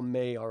you all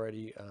may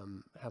already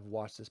have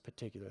watched this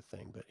particular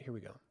thing. But here we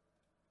go.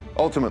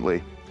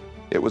 Ultimately,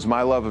 it was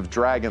my love of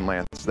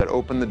Dragonlance that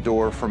opened the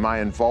door for my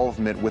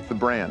involvement with the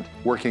brand,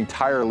 working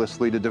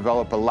tirelessly to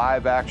develop a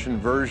live-action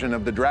version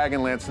of the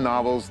Dragonlance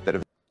novels that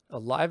have... A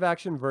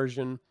live-action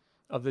version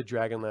of the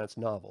Dragonlance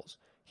novels.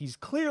 He's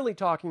clearly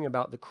talking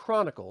about the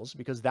Chronicles,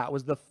 because that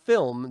was the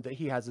film that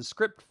he has a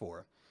script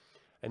for.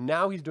 And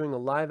now he's doing a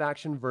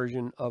live-action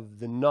version of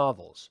the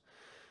novels.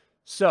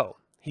 So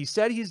he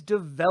said he's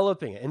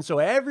developing it. And so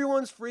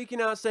everyone's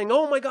freaking out saying,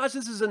 oh my gosh,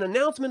 this is an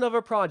announcement of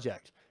a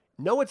project.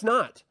 No, it's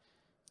not.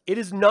 It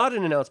is not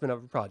an announcement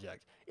of a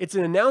project. It's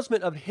an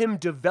announcement of him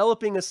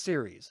developing a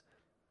series.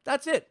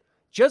 That's it.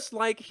 Just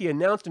like he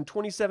announced in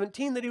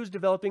 2017 that he was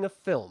developing a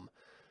film.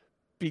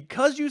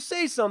 Because you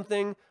say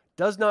something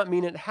does not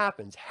mean it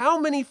happens. How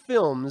many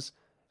films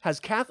has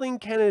Kathleen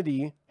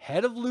Kennedy,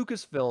 head of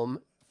Lucasfilm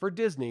for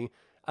Disney,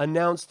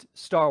 announced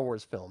Star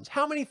Wars films?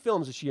 How many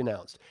films has she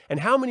announced? And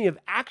how many have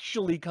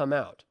actually come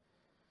out?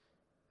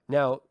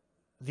 Now,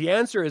 the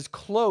answer is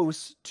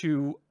close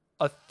to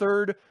a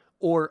third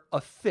or a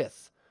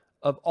fifth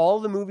of all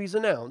the movies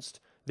announced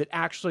that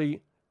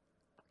actually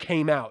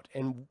came out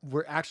and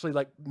were actually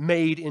like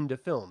made into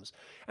films.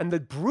 And the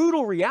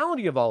brutal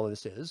reality of all of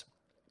this is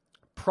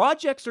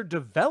projects are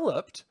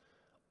developed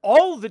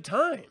all the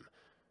time.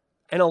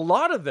 And a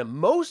lot of them,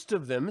 most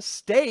of them,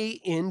 stay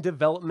in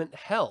development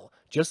hell.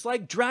 Just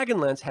like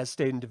Dragonlance has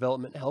stayed in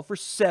development hell for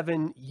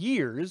 7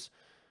 years,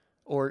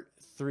 or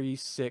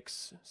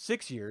 6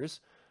 years.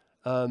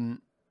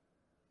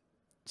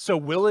 So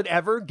will it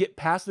ever get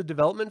past the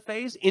development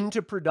phase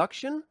into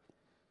production?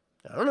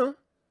 I don't know.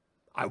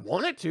 I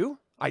want it to.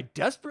 I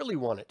desperately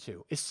want it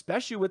to,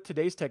 especially with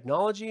today's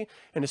technology,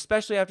 and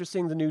especially after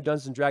seeing the new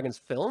Dungeons & Dragons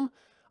film.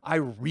 I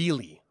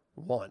really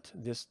want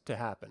this to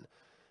happen.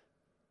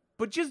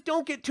 But just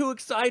don't get too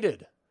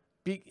excited.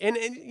 And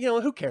you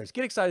know, who cares?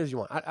 Get excited as you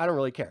want. I don't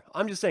really care.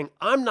 I'm just saying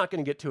I'm not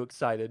going to get too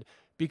excited,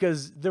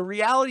 because the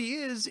reality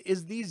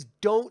is these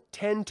don't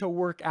tend to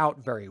work out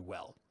very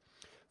well.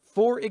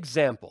 For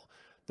example,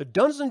 the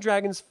Dungeons &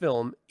 Dragons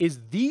film is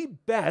the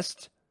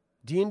best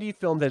D&D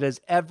film that has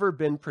ever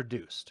been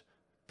produced.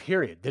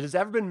 Period. That has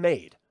ever been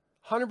made.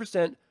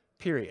 100%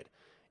 period.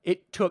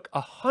 It took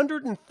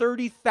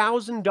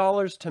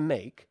 $130,000 to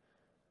make,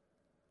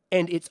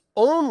 and it's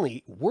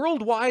only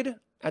worldwide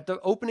at the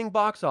opening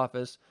box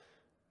office,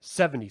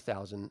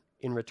 $70,000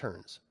 in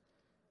returns.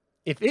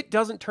 If it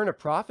doesn't turn a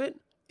profit,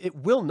 it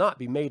will not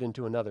be made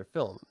into another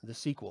film, the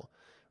sequel.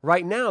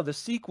 Right now, the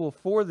sequel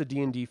for the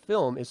D&D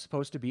film is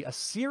supposed to be a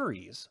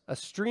series, a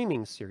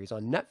streaming series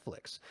on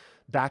Netflix,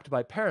 backed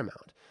by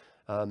Paramount.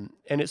 And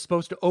it's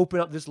supposed to open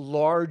up this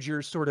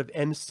larger sort of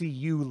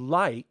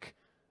MCU-like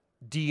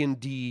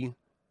D&D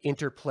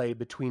interplay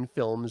between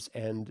films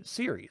and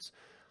series.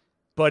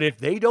 But if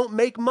they don't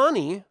make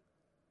money,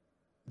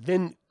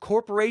 then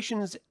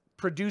corporations,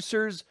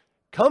 producers,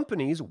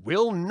 companies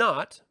will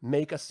not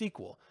make a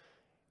sequel.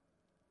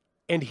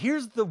 And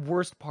here's the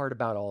worst part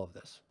about all of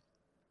this.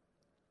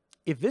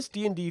 If this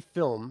D&D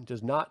film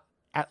does not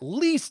at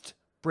least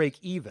break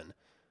even,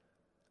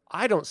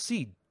 I don't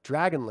see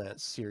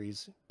Dragonlance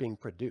series being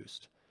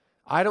produced.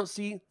 I don't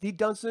see the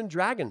Dungeons &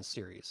 Dragons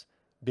series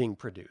being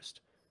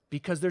produced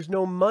because there's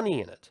no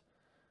money in it.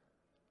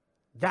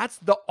 That's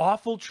the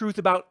awful truth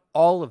about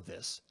all of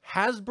this.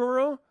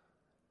 Hasbro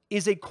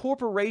is a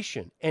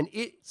corporation, and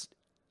its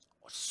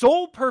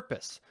sole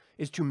purpose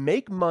is to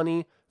make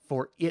money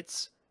for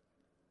its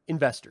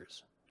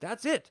investors.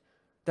 That's it.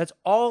 That's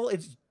all.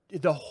 It's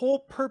the whole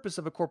purpose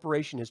of a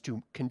corporation is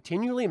to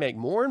continually make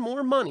more and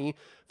more money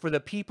for the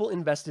people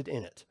invested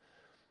in it.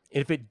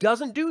 If it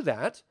doesn't do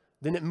that,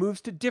 then it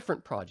moves to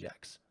different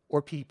projects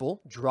or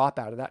people drop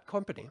out of that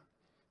company.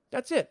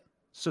 That's it.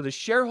 So the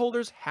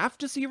shareholders have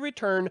to see a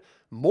return,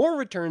 more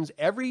returns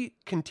every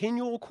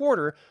continual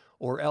quarter,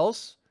 or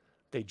else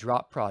they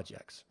drop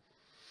projects.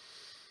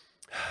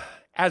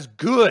 As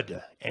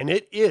good, and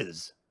it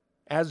is,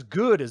 as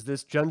good as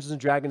this Dungeons &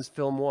 Dragons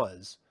film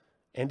was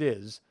and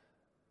is,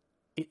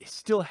 it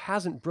still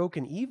hasn't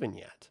broken even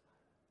yet.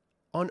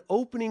 On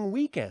opening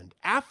weekend,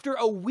 after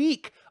a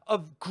week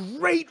of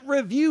great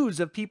reviews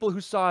of people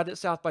who saw it at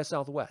South by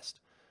Southwest.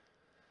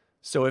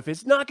 So if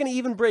it's not going to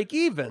even break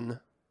even,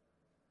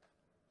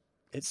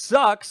 it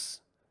sucks,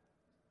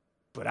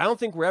 but I don't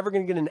think we're ever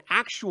going to get an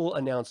actual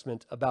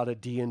announcement about a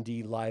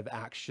D&D live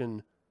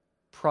action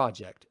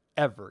project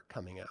ever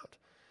coming out.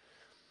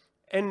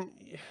 And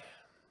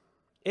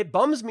it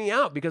bums me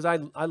out because I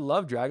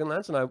love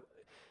Dragonlance, and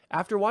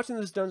after watching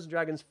this Dungeons &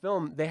 Dragons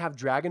film, they have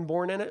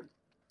Dragonborn in it,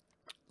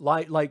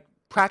 like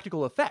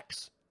practical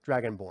effects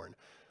Dragonborn.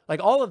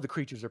 Like all of the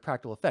creatures are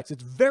practical effects.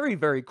 It's very,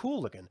 very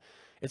cool looking.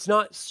 It's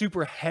not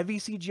super heavy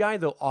CGI,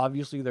 though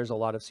obviously there's a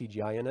lot of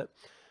CGI in it.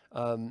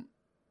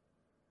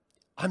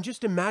 I'm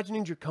just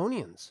imagining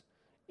Draconians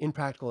in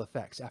practical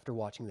effects after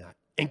watching that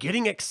and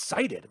getting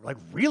excited, like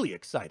really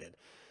excited.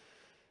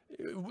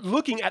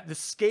 Looking at the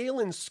scale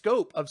and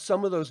scope of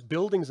some of those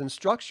buildings and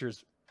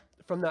structures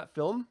from that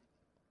film,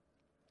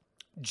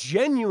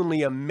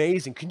 genuinely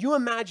amazing. Can you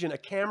imagine a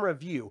camera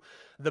view,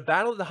 the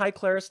Battle of the High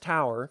Claris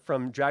Tower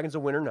from Dragons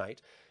of Winter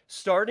Night,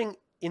 starting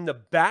in the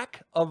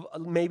back of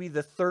maybe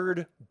the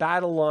third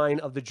battle line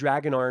of the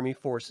Dragon Army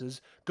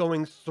forces,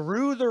 going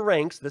through the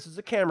ranks, this is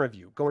a camera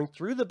view, going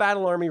through the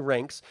battle army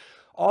ranks,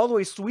 all the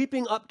way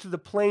sweeping up to the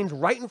plains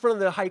right in front of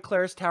the High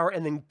Claris Tower,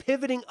 and then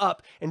pivoting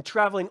up and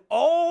traveling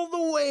all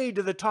the way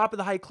to the top of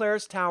the High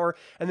Claris Tower,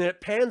 and then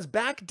it pans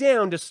back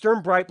down to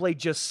Sturm Brightblade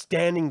just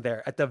standing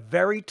there at the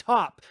very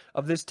top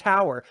of this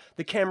tower.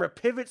 The camera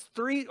pivots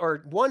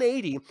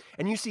 180,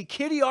 and you see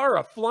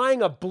Kitiara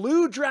flying a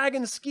blue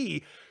dragon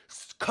ski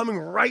coming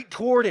right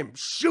toward him,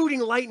 shooting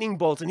lightning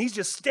bolts, and he's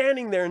just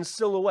standing there in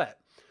silhouette.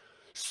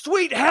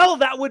 Sweet hell,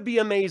 that would be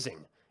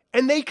amazing.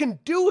 And they can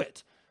do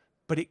it.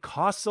 But it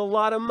costs a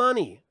lot of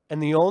money.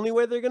 And the only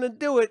way they're going to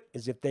do it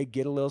is if they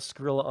get a little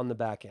Skrilla on the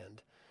back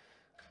end.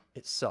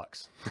 It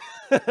sucks.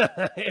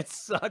 It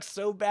sucks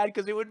so bad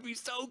because it would be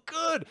so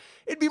good.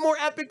 It'd be more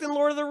epic than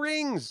Lord of the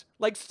Rings.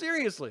 Like,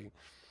 seriously.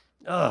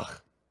 Ugh.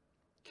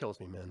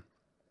 Kills me, man.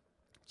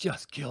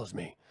 Just kills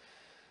me.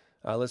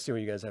 Let's see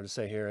what you guys have to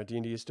say here.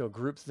 D&D is still a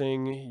group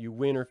thing. You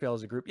win or fail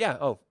as a group. Yeah,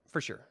 oh, for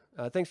sure.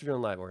 Thanks for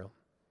doing live, Oriole.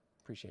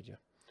 Appreciate you.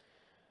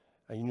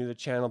 You knew the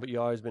channel, but you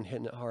always been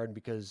hitting it hard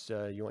because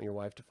you want your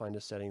wife to find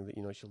a setting that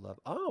you know she'll love.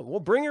 Oh, well,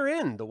 bring her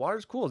in. The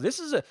water's cool.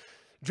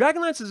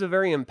 Dragonlance is a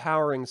very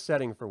empowering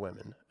setting for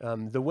women.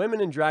 The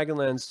women in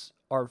Dragonlance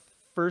are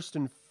first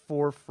and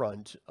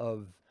forefront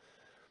of,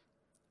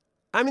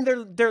 I mean,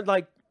 they're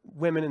like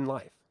women in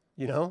life,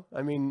 you know?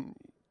 I mean,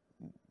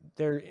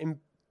 the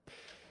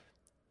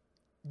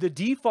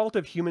default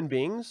of human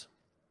beings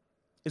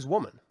is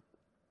woman.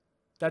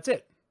 That's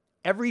it.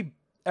 Every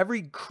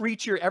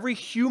creature, every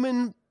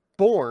human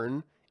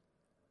born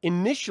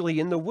initially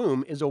in the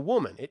womb is a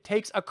woman. It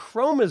takes a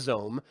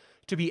chromosome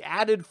to be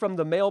added from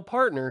the male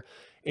partner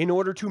in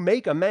order to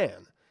make a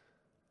man.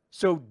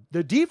 So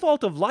the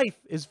default of life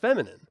is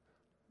feminine.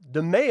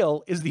 The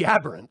male is the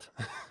aberrant.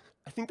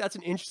 I think that's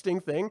an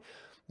interesting thing,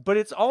 but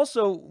it's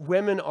also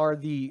women are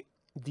the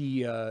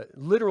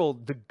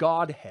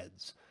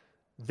godheads.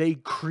 They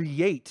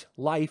create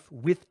life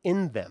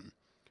within them.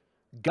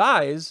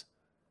 Guys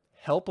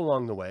help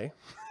along the way.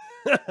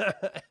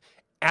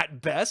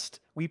 at best.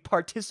 We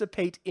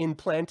participate in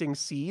planting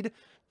seed,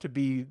 to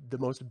be the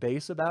most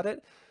base about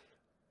it.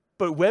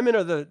 But women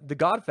are the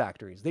god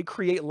factories. They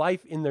create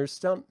life in their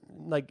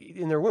like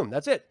in their womb.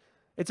 That's it.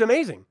 It's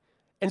amazing.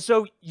 And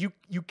so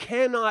you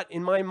cannot,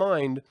 in my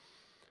mind,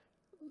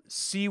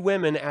 see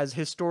women as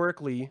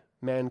historically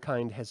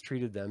mankind has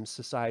treated them,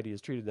 society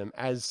has treated them,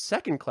 as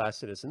second-class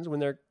citizens when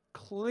they're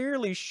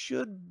clearly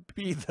should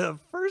be the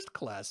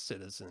first-class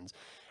citizens.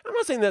 I'm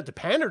not saying that to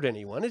pander to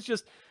anyone. It's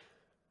just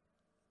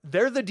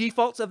they're the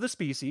defaults of the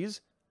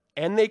species,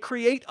 and they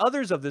create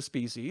others of the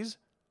species.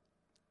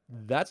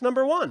 That's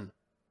number one.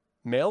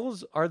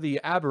 Males are the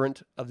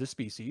aberrant of the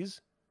species.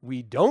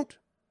 We don't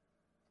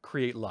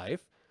create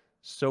life,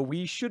 so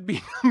we should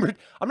be number...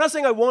 I'm not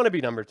saying I want to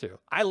be number two.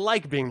 I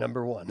like being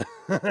number one.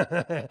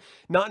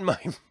 Not in my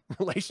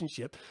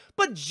relationship,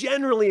 but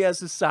generally as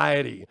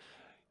society,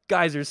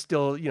 guys are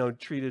still,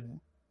 treated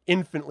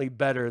infinitely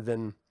better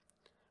than,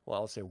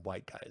 well, I'll say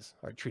white guys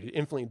are treated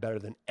infinitely better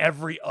than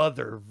every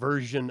other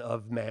version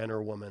of man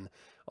or woman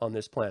on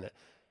this planet.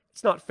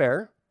 It's not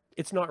fair.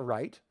 It's not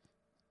right,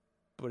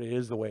 but it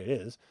is the way it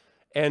is.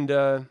 And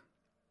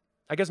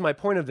I guess my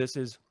point of this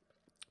is,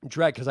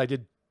 because I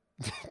did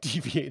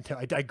deviate there,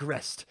 I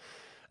digressed.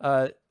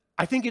 I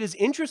think it is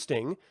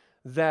interesting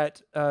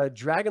that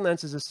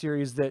Dragonlance is a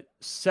series that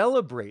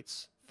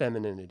celebrates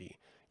femininity.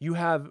 You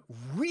have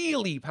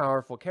really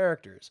powerful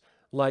characters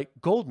like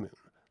Goldmoon,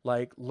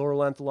 like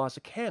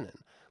Lorelanthalassa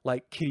Cannon,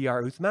 like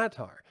Kidiar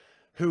Uthmatar,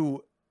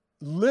 who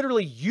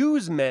literally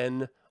use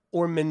men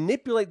or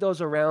manipulate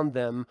those around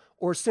them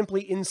or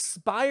simply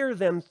inspire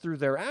them through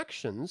their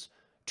actions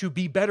to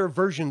be better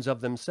versions of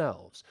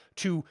themselves,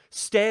 to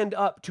stand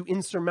up to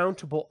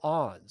insurmountable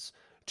odds,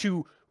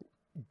 to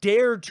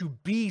dare to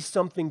be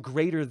something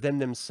greater than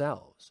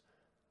themselves.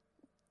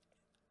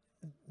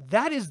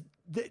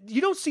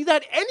 You don't see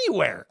that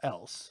anywhere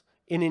else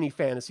in any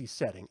fantasy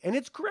setting, and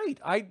it's great.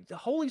 I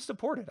wholly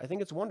support it. I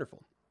think it's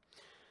wonderful.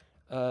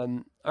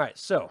 All right,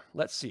 so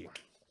let's see.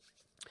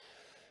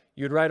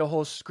 You'd write a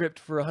whole script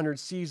for 100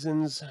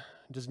 seasons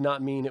does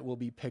not mean it will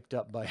be picked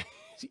up by...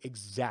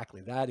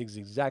 Exactly. That is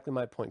exactly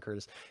my point,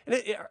 Curtis. And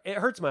it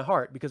hurts my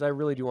heart because I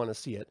really do want to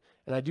see it.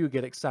 And I do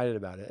get excited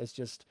about it. It's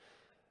just,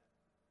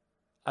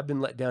 I've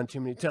been let down too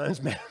many times,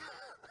 man.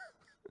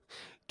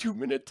 Too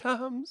many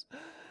times.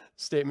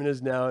 Statement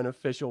is now an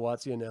official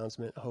WotC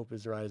announcement. Hope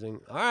is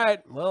rising. All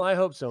right. Well, I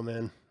hope so,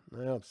 man.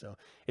 I hope so.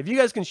 If you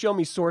guys can show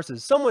me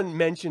sources. Someone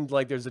mentioned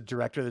like there's a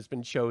director that's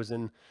been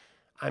chosen.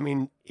 I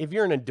mean, if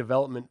you're in a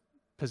development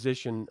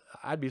position,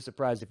 I'd be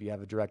surprised if you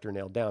have a director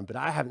nailed down, but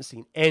I haven't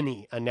seen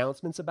any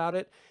announcements about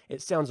it.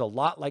 It sounds a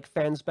lot like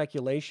fan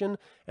speculation,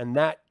 and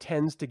that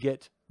tends to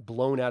get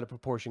blown out of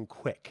proportion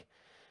quick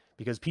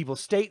because people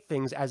state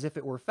things as if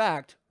it were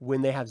fact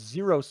when they have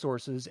zero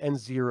sources and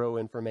zero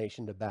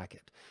information to back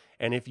it.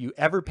 And if you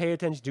ever pay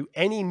attention to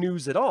any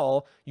news at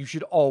all, you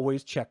should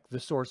always check the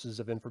sources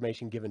of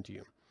information given to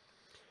you.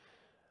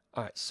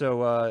 All right, so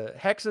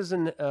Hexes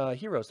and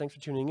Heroes, thanks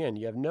for tuning in.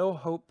 You have no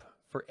hope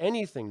for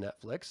anything,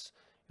 Netflix.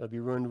 It'll be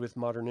ruined with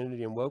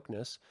modernity and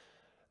wokeness.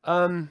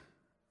 I'm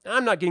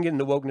not going to get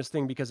into the wokeness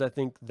thing because I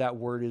think that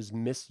word is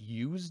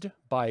misused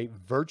by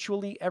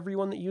virtually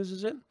everyone that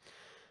uses it.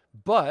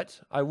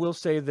 But I will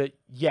say that,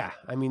 yeah,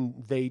 I mean,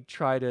 they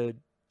try to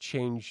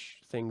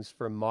change things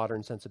for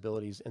modern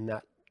sensibilities, and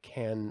that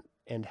can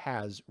and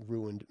has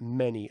ruined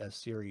many a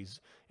series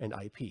and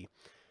IP.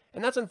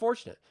 And that's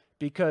unfortunate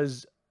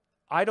because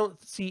I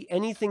don't see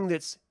anything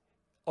that's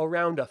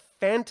around a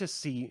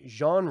fantasy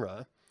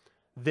genre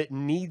that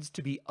needs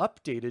to be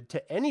updated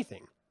to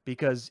anything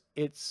because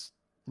it's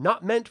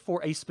not meant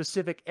for a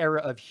specific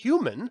era of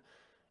human.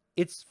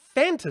 It's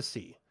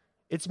fantasy.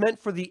 It's meant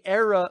for the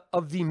era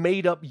of the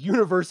made-up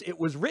universe it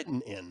was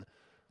written in.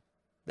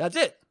 That's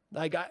it.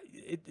 Like,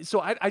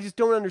 I just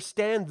don't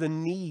understand the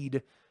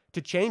need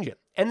to change it.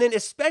 And then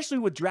especially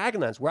with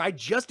Dragonlance, where I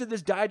just did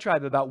this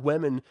diatribe about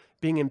women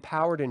being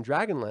empowered in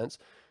Dragonlance,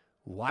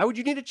 why would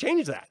you need to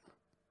change that?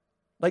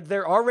 Like,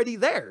 they're already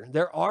there.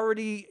 They're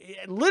already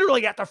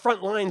literally at the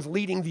front lines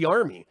leading the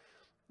army.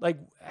 Like,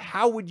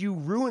 how would you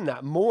ruin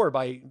that more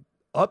by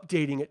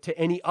updating it to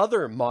any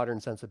other modern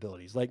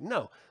sensibilities? Like,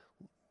 no.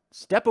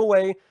 Step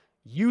away,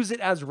 use it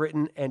as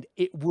written, and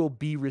it will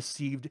be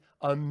received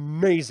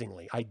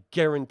amazingly. I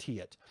guarantee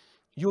it.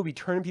 You'll be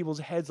turning people's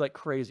heads like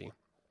crazy.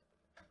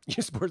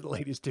 You support the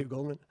ladies too,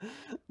 Goldman?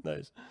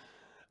 Nice.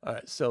 All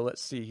right, so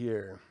let's see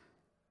here.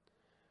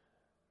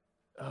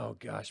 Oh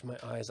gosh, my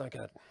eyes.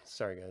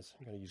 Sorry guys,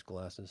 I gotta use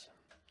glasses.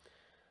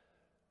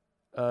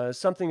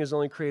 Something is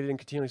only created and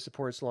continually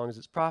supported so long as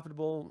it's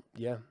profitable.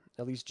 Yeah,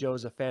 at least Joe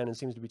is a fan and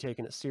seems to be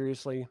taking it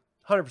seriously.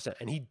 100%,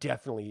 and he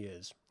definitely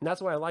is. And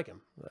that's why I like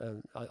him.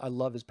 I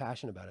love his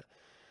passion about it.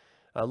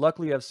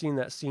 Luckily, I've seen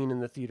that scene in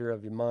the theater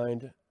of your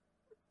mind.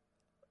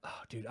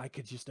 Oh, dude, I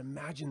could just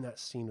imagine that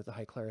scene with the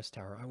High Claris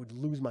Tower. I would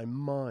lose my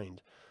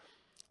mind.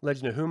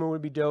 Legend of Huma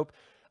would be dope.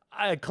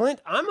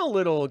 Clint, I'm a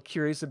little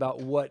curious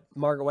about what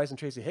Margaret Weiss and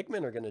Tracy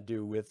Hickman are going to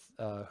do with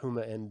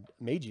Huma and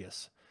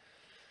Magius.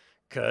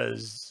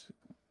 Because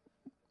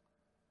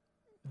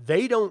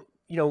they don't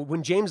you know,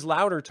 when James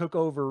Lowder took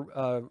over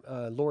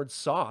Lord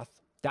Soth,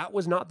 that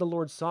was not the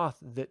Lord Soth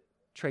that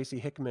Tracy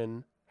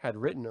Hickman had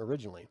written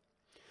originally.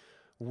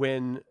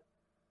 When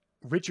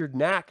Richard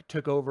Knack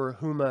took over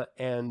Huma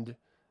and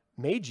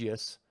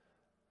Magius,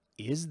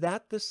 is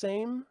that the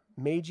same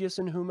Magius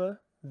and Huma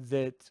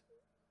that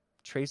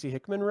Tracy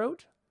Hickman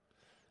wrote?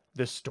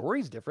 The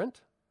story's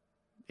different.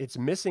 It's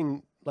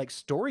missing like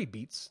story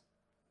beats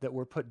that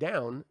were put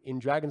down in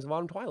Dragons of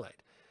Autumn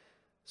Twilight.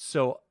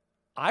 So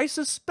I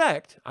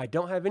suspect, I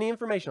don't have any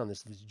information on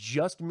this, it's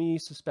just me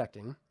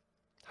suspecting,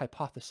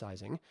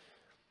 hypothesizing,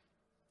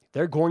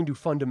 they're going to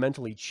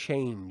fundamentally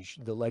change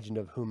the legend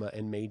of Huma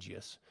and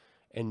Magius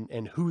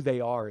and who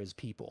they are as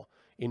people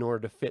in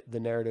order to fit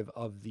the narrative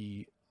of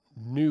the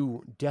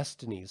new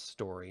Destinies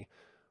story,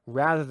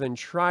 rather than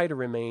try to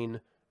remain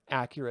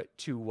accurate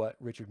to what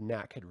Richard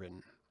Knack had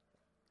written.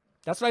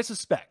 That's what I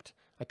suspect.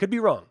 I could be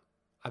wrong.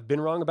 I've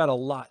been wrong about a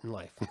lot in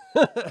life.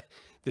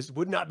 This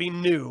would not be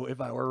new if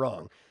I were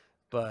wrong.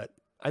 But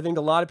I think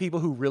a lot of people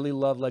who really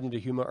love Legend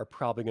of Huma are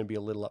probably going to be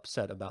a little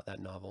upset about that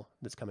novel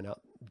that's coming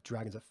out,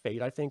 Dragons of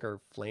Fate, I think, or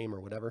Flame or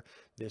whatever,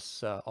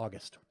 this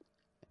August.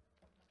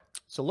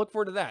 So look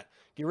forward to that.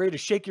 Get ready to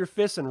shake your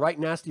fists and write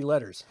nasty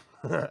letters.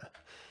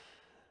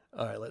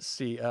 All right, let's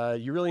see.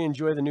 You really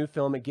enjoy the new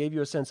film. It gave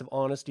you a sense of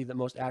honesty that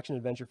most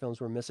action-adventure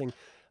films were missing.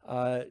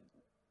 I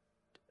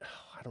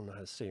don't know how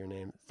to say your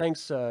name.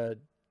 Thanks,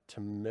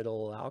 Timid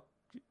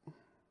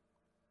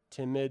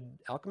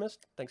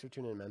Alchemist. Thanks for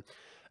tuning in, man.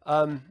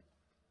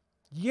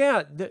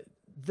 Yeah, the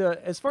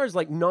as far as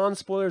like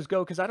non-spoilers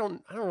go, because I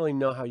don't really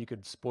know how you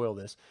could spoil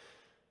this.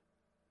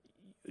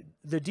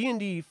 The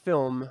D&D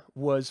film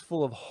was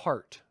full of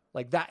heart,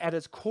 like that at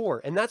its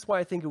core, and that's why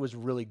I think it was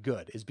really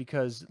good. Is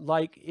because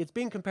like it's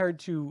being compared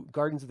to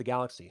Guardians of the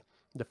Galaxy,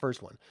 the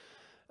first one,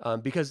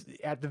 because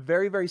at the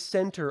very, very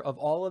center of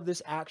all of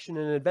this action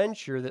and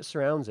adventure that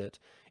surrounds it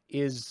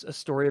is a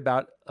story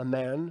about a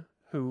man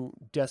who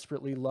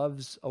desperately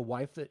loves a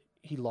wife that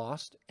he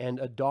lost and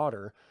a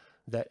daughter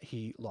that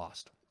he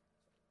lost.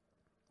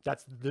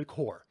 That's the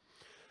core.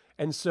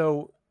 And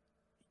so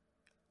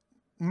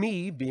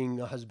me being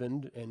a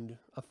husband and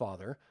a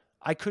father,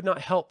 I could not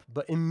help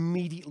but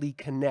immediately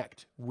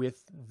connect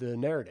with the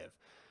narrative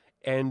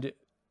and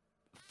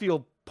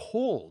feel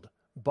pulled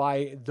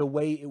by the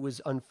way it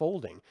was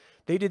unfolding.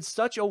 They did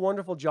such a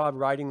wonderful job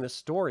writing this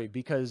story,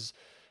 because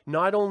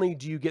not only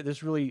do you get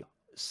this really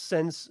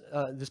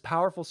this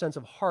powerful sense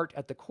of heart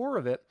at the core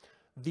of it,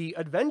 the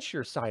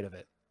adventure side of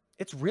it,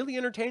 it's really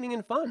entertaining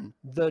and fun.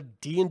 The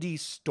D&D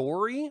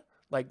story,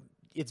 like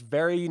it's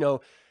very, you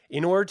know,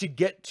 in order to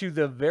get to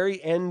the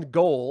very end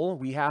goal,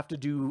 we have to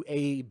do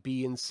A,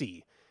 B, and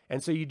C.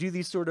 And so you do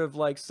these sort of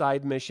like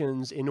side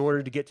missions in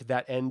order to get to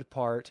that end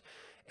part.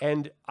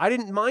 And I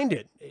didn't mind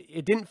it.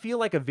 It didn't feel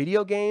like a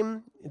video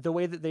game the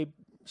way that they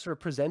sort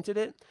of presented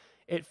it.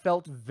 It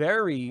felt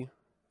very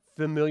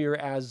familiar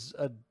as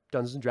a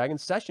Dungeons and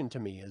Dragons session to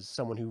me, as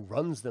someone who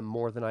runs them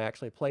more than I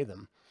actually play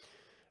them.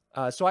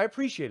 So I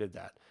appreciated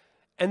that.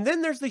 And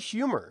then there's the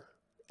humor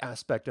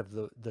aspect of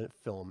the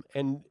film.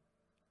 And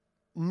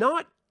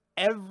not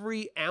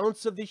every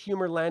ounce of the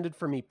humor landed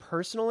for me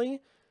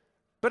personally,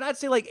 but I'd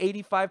say like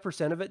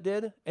 85% of it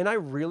did. And I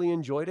really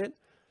enjoyed it.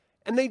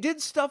 And they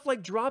did stuff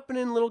like dropping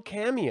in little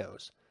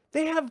cameos.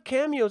 They have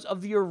cameos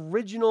of the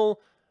original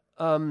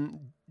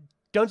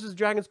Dungeons &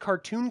 Dragons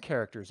cartoon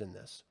characters in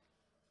this.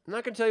 I'm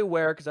not going to tell you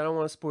where, because I don't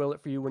want to spoil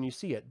it for you when you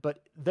see it, but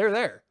they're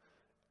there.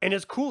 And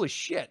it's cool as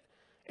shit.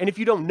 And if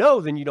you don't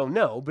know, then you don't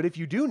know. But if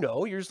you do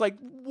know, you're just like,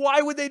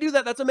 why would they do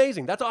that? That's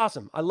amazing. That's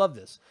awesome. I love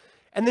this.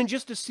 And then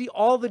just to see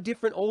all the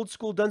different old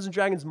school Dungeons &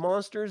 Dragons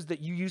monsters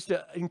that you used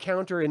to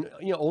encounter in,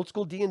 you know, old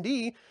school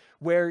D&D,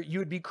 where you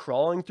would be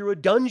crawling through a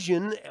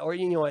dungeon, or,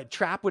 you know, a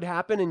trap would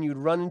happen and you'd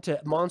run into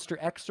monster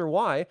X or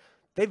Y.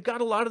 They've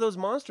got a lot of those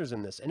monsters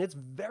in this, and it's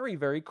very,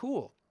 very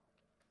cool.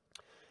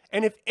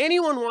 And if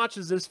anyone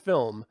watches this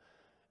film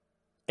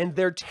and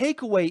their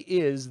takeaway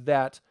is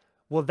that,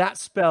 well, that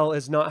spell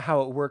is not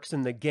how it works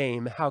in the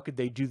game, how could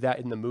they do that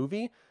in the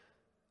movie?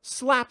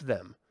 Slap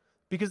them.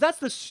 Because that's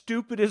the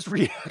stupidest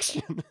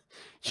reaction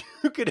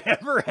you could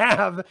ever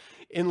have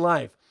in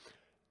life.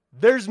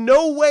 There's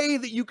no way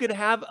that you could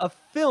have a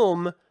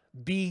film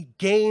be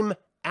game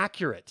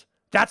accurate.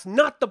 That's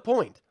not the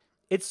point.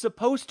 It's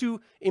supposed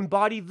to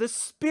embody the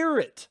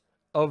spirit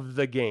of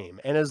the game.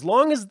 And as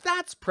long as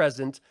that's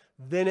present,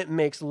 then it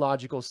makes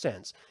logical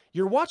sense.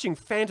 You're watching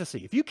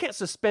fantasy. If you can't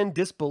suspend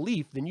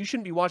disbelief, then you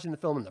shouldn't be watching the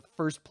film in the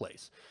first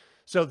place.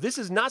 So this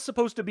is not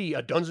supposed to be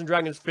a Dungeons &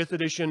 Dragons 5th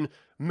edition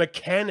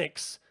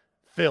mechanics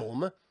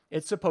film.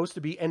 It's supposed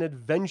to be an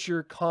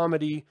adventure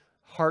comedy,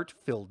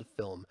 heart-filled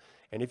film.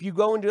 And if you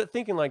go into it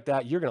thinking like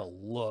that, you're going to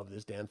love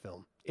this damn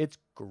film. It's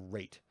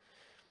great.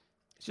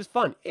 It's just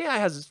fun. Yeah, it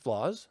has its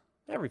flaws.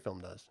 Every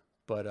film does.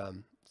 But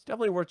it's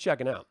definitely worth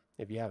checking out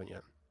if you haven't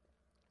yet.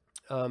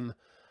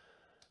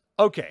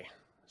 Okay,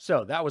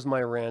 so that was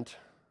my rant.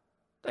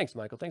 Thanks,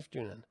 Michael. Thanks for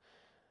tuning in.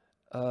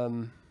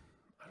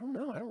 I don't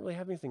know. I don't really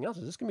have anything else.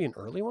 Is this going to be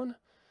an early one?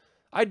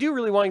 I do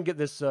really want to get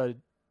this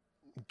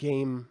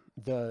game,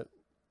 the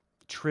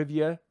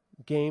trivia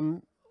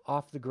game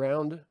off the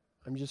ground.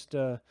 I'm just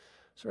sort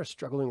of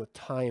struggling with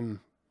time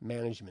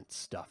management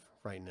stuff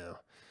right now.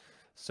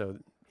 So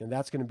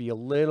that's going to be a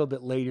little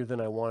bit later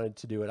than I wanted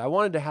to do it. I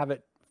wanted to have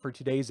it for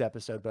today's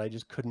episode, but I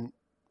just couldn't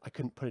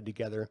put it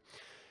together.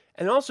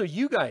 And also,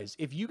 you guys,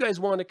 if you guys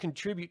want to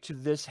contribute to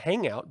this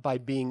hangout by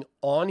being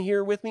on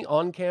here with me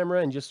on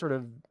camera and just sort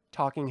of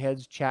talking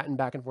heads, chatting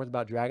back and forth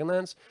about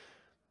Dragonlance,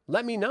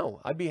 let me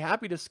know. I'd be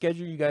happy to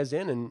schedule you guys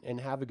in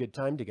and have a good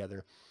time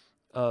together.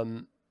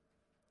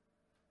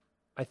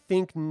 I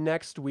think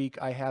next week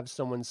I have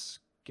someone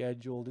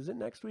scheduled. Is it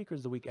next week or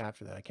is the week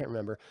after that? I can't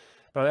remember.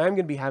 But I'm going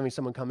to be having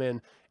someone come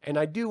in. And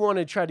I do want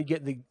to try to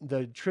get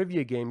the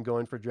trivia game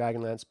going for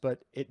Dragonlance,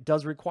 but it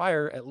does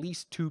require at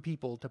least 2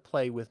 people to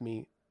play with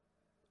me,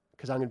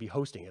 because I'm going to be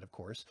hosting it, of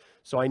course.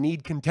 So I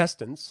need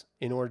contestants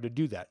in order to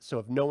do that. So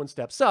if no one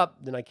steps up,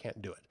 then I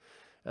can't do it.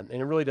 And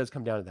it really does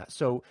come down to that.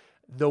 So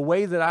the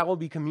way that I will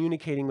be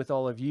communicating with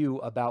all of you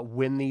about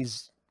when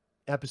these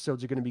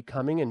episodes are going to be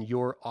coming and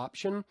your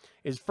option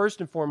is, first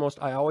and foremost,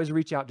 I always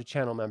reach out to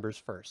channel members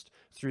first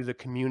through the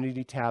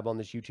community tab on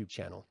this YouTube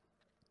channel.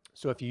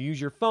 So if you use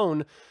your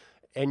phone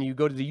and you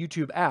go to the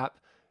YouTube app,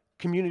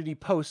 community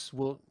posts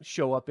will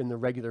show up in the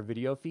regular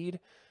video feed.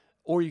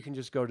 Or you can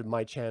just go to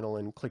my channel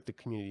and click the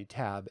community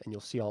tab and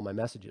you'll see all my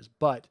messages.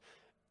 But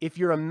if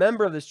you're a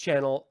member of this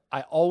channel,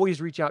 I always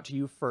reach out to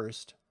you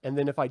first. And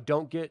then if I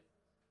don't get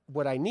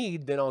what I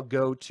need, then I'll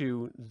go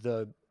to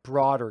the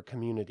broader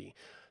community.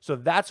 So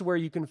that's where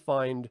you can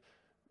find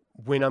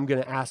when I'm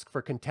going to ask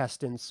for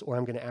contestants or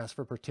I'm going to ask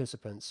for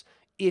participants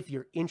if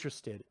you're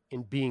interested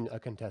in being a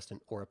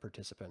contestant or a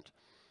participant.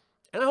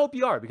 And I hope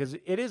you are, because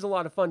it is a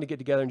lot of fun to get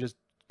together and just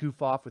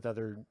goof off with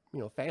other,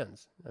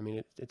 fans. I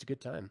mean, it's a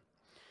good time.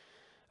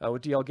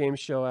 With DL Game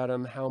Show,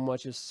 Adam, how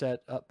much is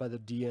set up by the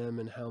DM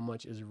and how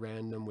much is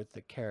random with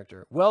the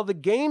character? Well, the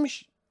game...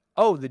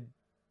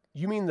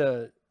 you mean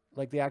the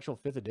actual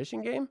 5th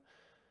edition game?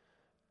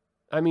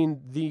 I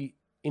mean, the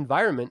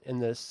environment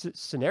and the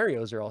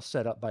scenarios are all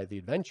set up by the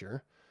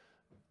adventure.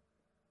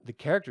 The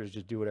characters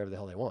just do whatever the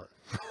hell they want.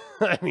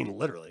 I mean,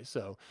 literally.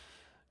 So,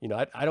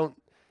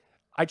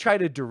 I try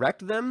to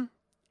direct them,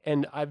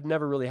 and I've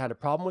never really had a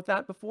problem with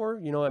that before.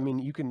 I mean,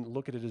 you can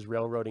look at it as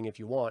railroading if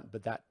you want,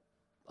 but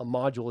a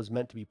module is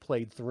meant to be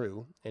played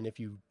through. And if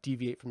you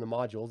deviate from the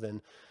module,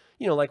 then,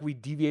 like we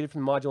deviated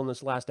from the module in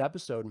this last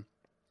episode,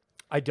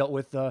 I dealt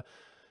with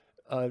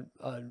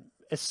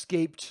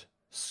escaped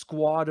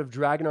squad of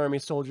Dragon Army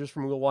soldiers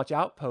from We'll Watch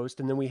Outpost.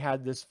 And then we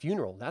had this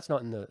funeral. That's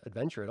not in the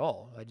adventure at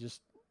all.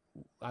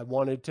 I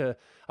wanted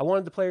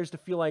the players to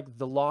feel like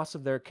the loss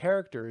of their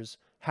characters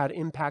had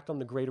impact on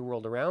the greater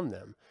world around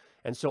them.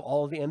 And so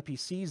all of the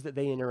NPCs that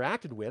they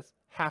interacted with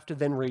have to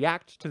then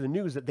react to the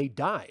news that they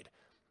died.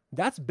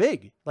 That's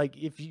big. Like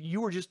if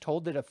you were just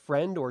told that a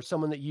friend or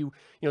someone that you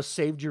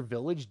saved your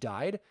village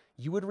died,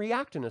 you would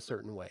react in a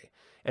certain way.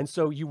 And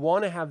so you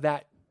want to have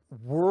that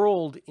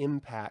world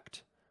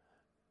impact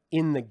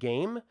in the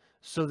game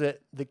so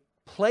that the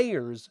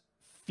players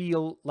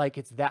feel like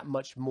it's that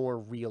much more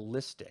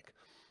realistic,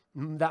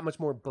 that much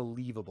more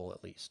believable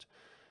at least.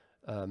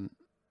 And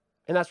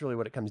that's really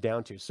what it comes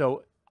down to.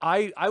 So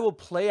I will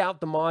play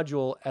out the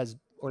module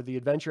or the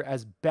adventure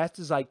as best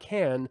as I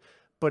can,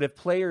 but if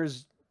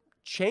players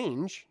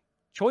change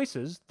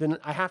choices, then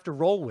I have to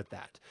roll with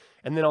that.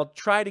 And then I'll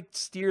try to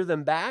steer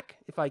them back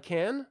if I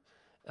can.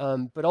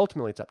 But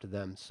ultimately it's up to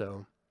them.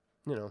 So,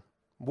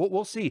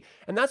 we'll see.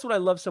 And that's what I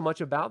love so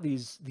much about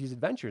these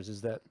adventures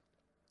is that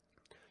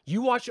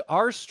you watch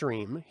our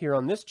stream here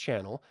on this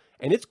channel,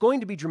 and it's going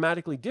to be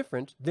dramatically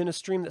different than a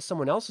stream that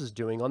someone else is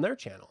doing on their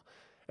channel.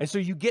 And so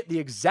you get the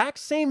exact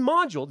same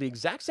module, the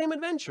exact same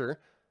adventure,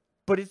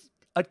 but it's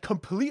a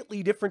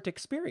completely different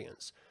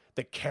experience.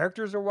 The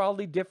characters are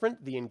wildly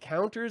different. The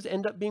encounters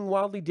end up being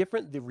wildly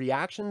different. The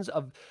reactions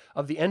of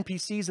the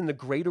NPCs in the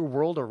greater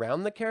world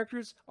around the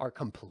characters are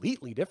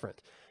completely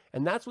different.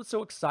 And that's what's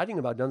so exciting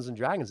about Dungeons &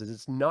 Dragons is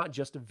it's not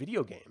just a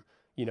video game.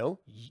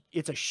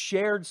 It's a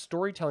shared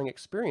storytelling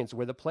experience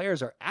where the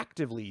players are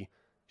actively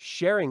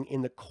sharing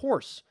in the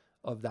course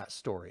of that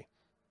story.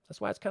 That's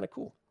why it's kind of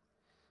cool.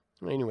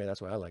 Anyway,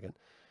 that's why I like it.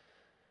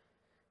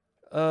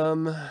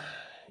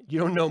 You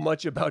don't know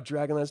much about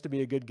Dragonlance to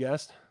be a good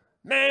guest?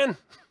 Man!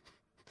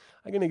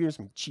 I'm going to give you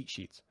some cheat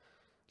sheets.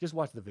 Just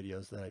watch the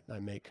videos that I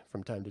make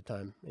from time to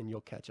time, and you'll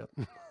catch up.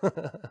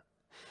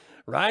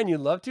 Ryan,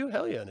 you'd love to?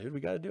 Hell yeah, dude. We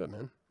got to do it,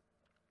 man.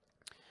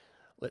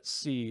 Let's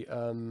see.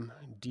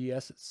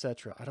 DS,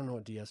 etc. I don't know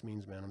what DS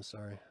means, man. I'm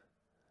sorry.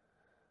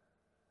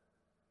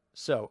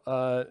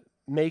 So,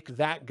 make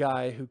that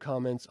guy who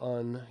comments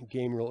on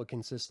game rule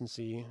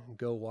consistency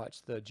go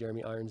watch the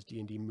Jeremy Irons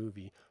D&D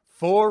movie.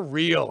 For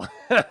real.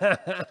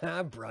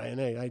 Brian,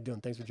 hey, how you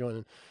doing? Thanks for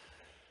joining.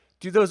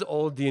 Dude, those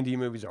old D&D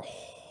movies are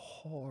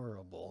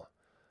horrible.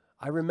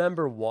 I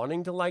remember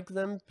wanting to like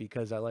them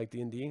because I like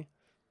D&D.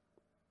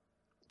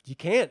 You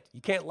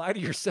can't lie to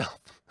yourself.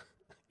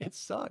 It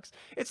sucks.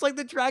 It's like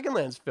the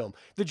Dragonlance film.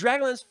 The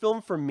Dragonlance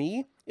film for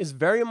me is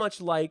very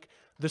much like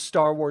the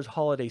Star Wars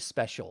holiday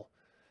special.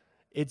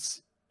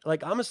 It's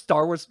like, I'm a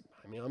Star Wars,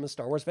 I mean, I'm a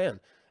Star Wars fan.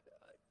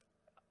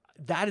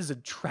 That is a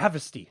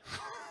travesty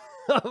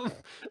of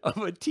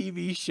a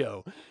TV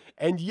show.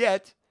 And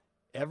yet,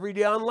 every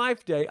day on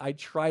Life Day, I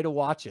try to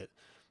watch it.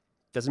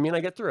 Doesn't mean I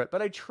get through it,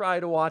 but I try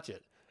to watch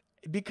it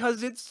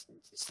because it's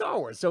Star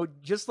Wars. So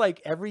just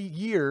like every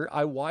year,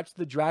 I watch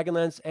the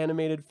Dragonlance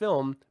animated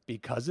film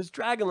because it's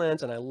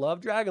Dragonlance and I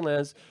love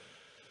Dragonlance.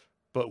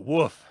 But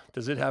woof,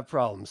 does it have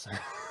problems?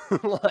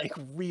 Like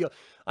real.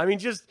 I mean,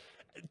 just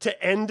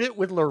to end it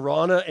with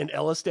Lorana and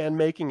Elistan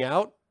making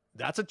out,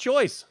 that's a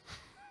choice.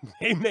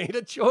 They made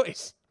a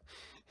choice.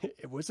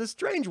 It was a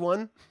strange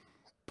one,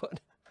 but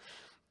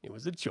it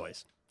was a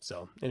choice.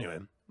 So anyway,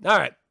 all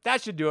right,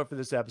 that should do it for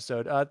this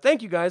episode.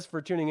 Thank you guys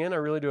for tuning in. I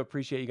really do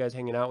appreciate you guys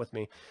hanging out with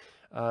me.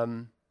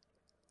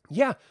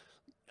 Yeah,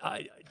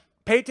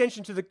 pay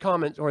attention to the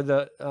comments or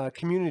the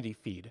community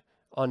feed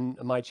on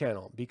my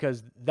channel,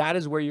 because that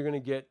is where you're going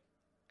to get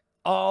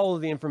all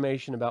of the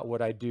information about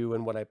what I do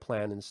and what I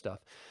plan and stuff.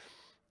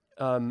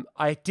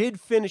 I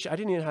didn't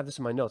even have this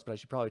in my notes, but I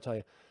should probably tell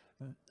you.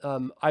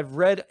 I've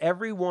read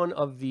every one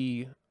of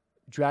the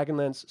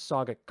Dragonlance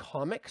Saga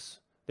comics.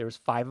 There was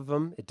 5 of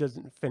them. It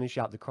doesn't finish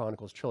out the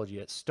Chronicles trilogy.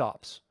 It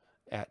stops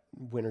at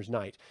Winter's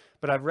Night.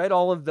 But I've read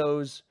all of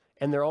those,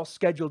 and they're all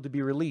scheduled to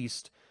be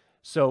released.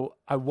 So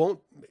I'm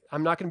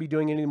not going to be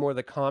doing any more of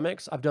the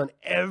comics. I've done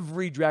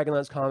every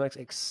Dragonlance comics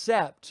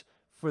except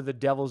for the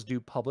Devil's Due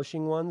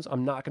publishing ones.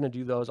 I'm not going to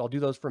do those. I'll do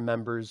those for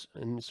members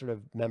and sort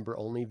of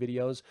member-only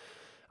videos.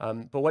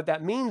 But what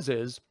that means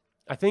is,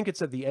 I think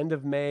it's at the end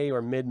of May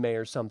or mid-May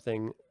or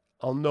something,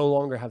 I'll no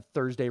longer have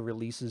Thursday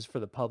releases for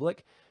the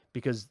public,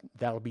 because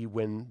that'll be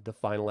when the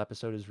final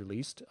episode is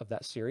released of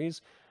that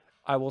series.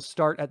 I will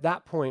start at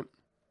that point.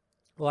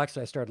 Well,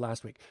 actually, I started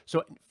last week.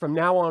 So from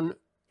now on,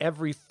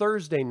 every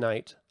Thursday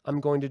night, I'm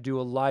going to do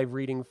a live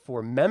reading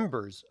for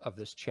members of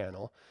this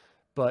channel.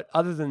 But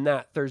other than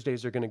that,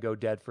 Thursdays are going to go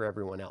dead for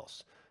everyone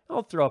else.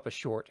 I'll throw up a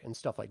short and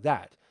stuff like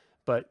that.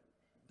 But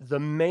the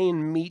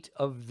main meat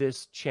of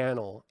this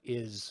channel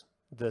is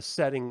the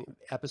setting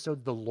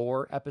episodes, the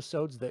lore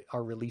episodes that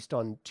are released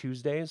on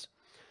Tuesdays.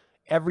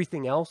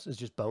 Everything else is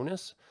just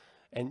bonus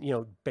and,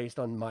 based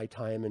on my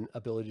time and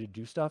ability to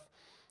do stuff.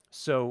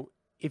 So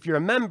if you're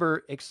a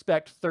member,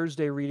 expect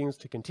Thursday readings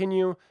to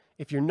continue.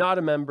 If you're not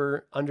a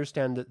member,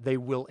 understand that they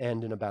will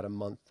end in about a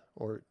month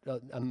or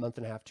a month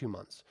and a half, 2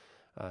 months,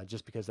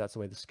 just because that's the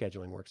way the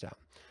scheduling works out.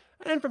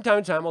 And from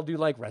time to time, I'll do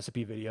like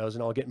recipe videos,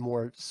 and I'll get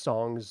more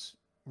songs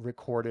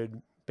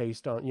recorded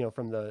based on,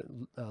 from the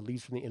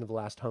Leaves from the End of the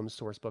Last Home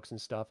source books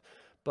and stuff.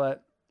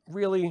 But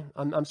really,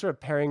 I'm sort of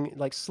pairing,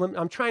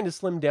 I'm trying to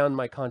slim down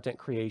my content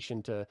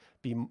creation to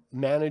be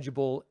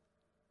manageable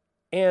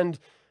and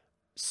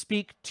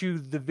speak to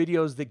the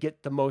videos that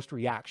get the most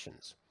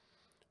reactions.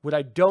 What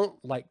I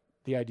don't like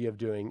the idea of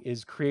doing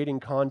is creating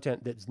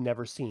content that's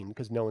never seen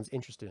because no one's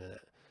interested in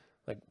it.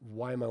 Like,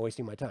 why am I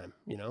wasting my time?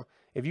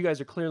 If you guys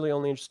are clearly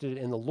only interested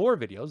in the lore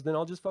videos, then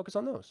I'll just focus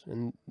on those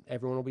and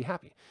everyone will be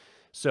happy.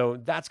 So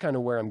that's kind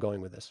of where I'm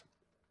going with this.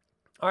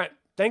 All right.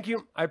 Thank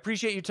you. I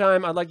appreciate your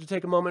time. I'd like to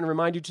take a moment and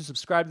remind you to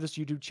subscribe to this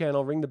YouTube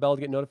channel, ring the bell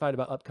to get notified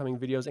about upcoming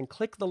videos, and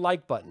click the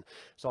like button.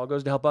 This all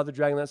goes to help other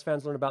Dragonlance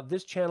fans learn about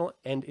this channel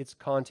and its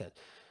content.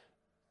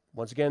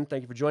 Once again,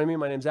 thank you for joining me.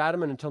 My name's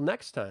Adam, and until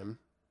next time,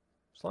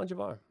 Slan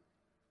Javar.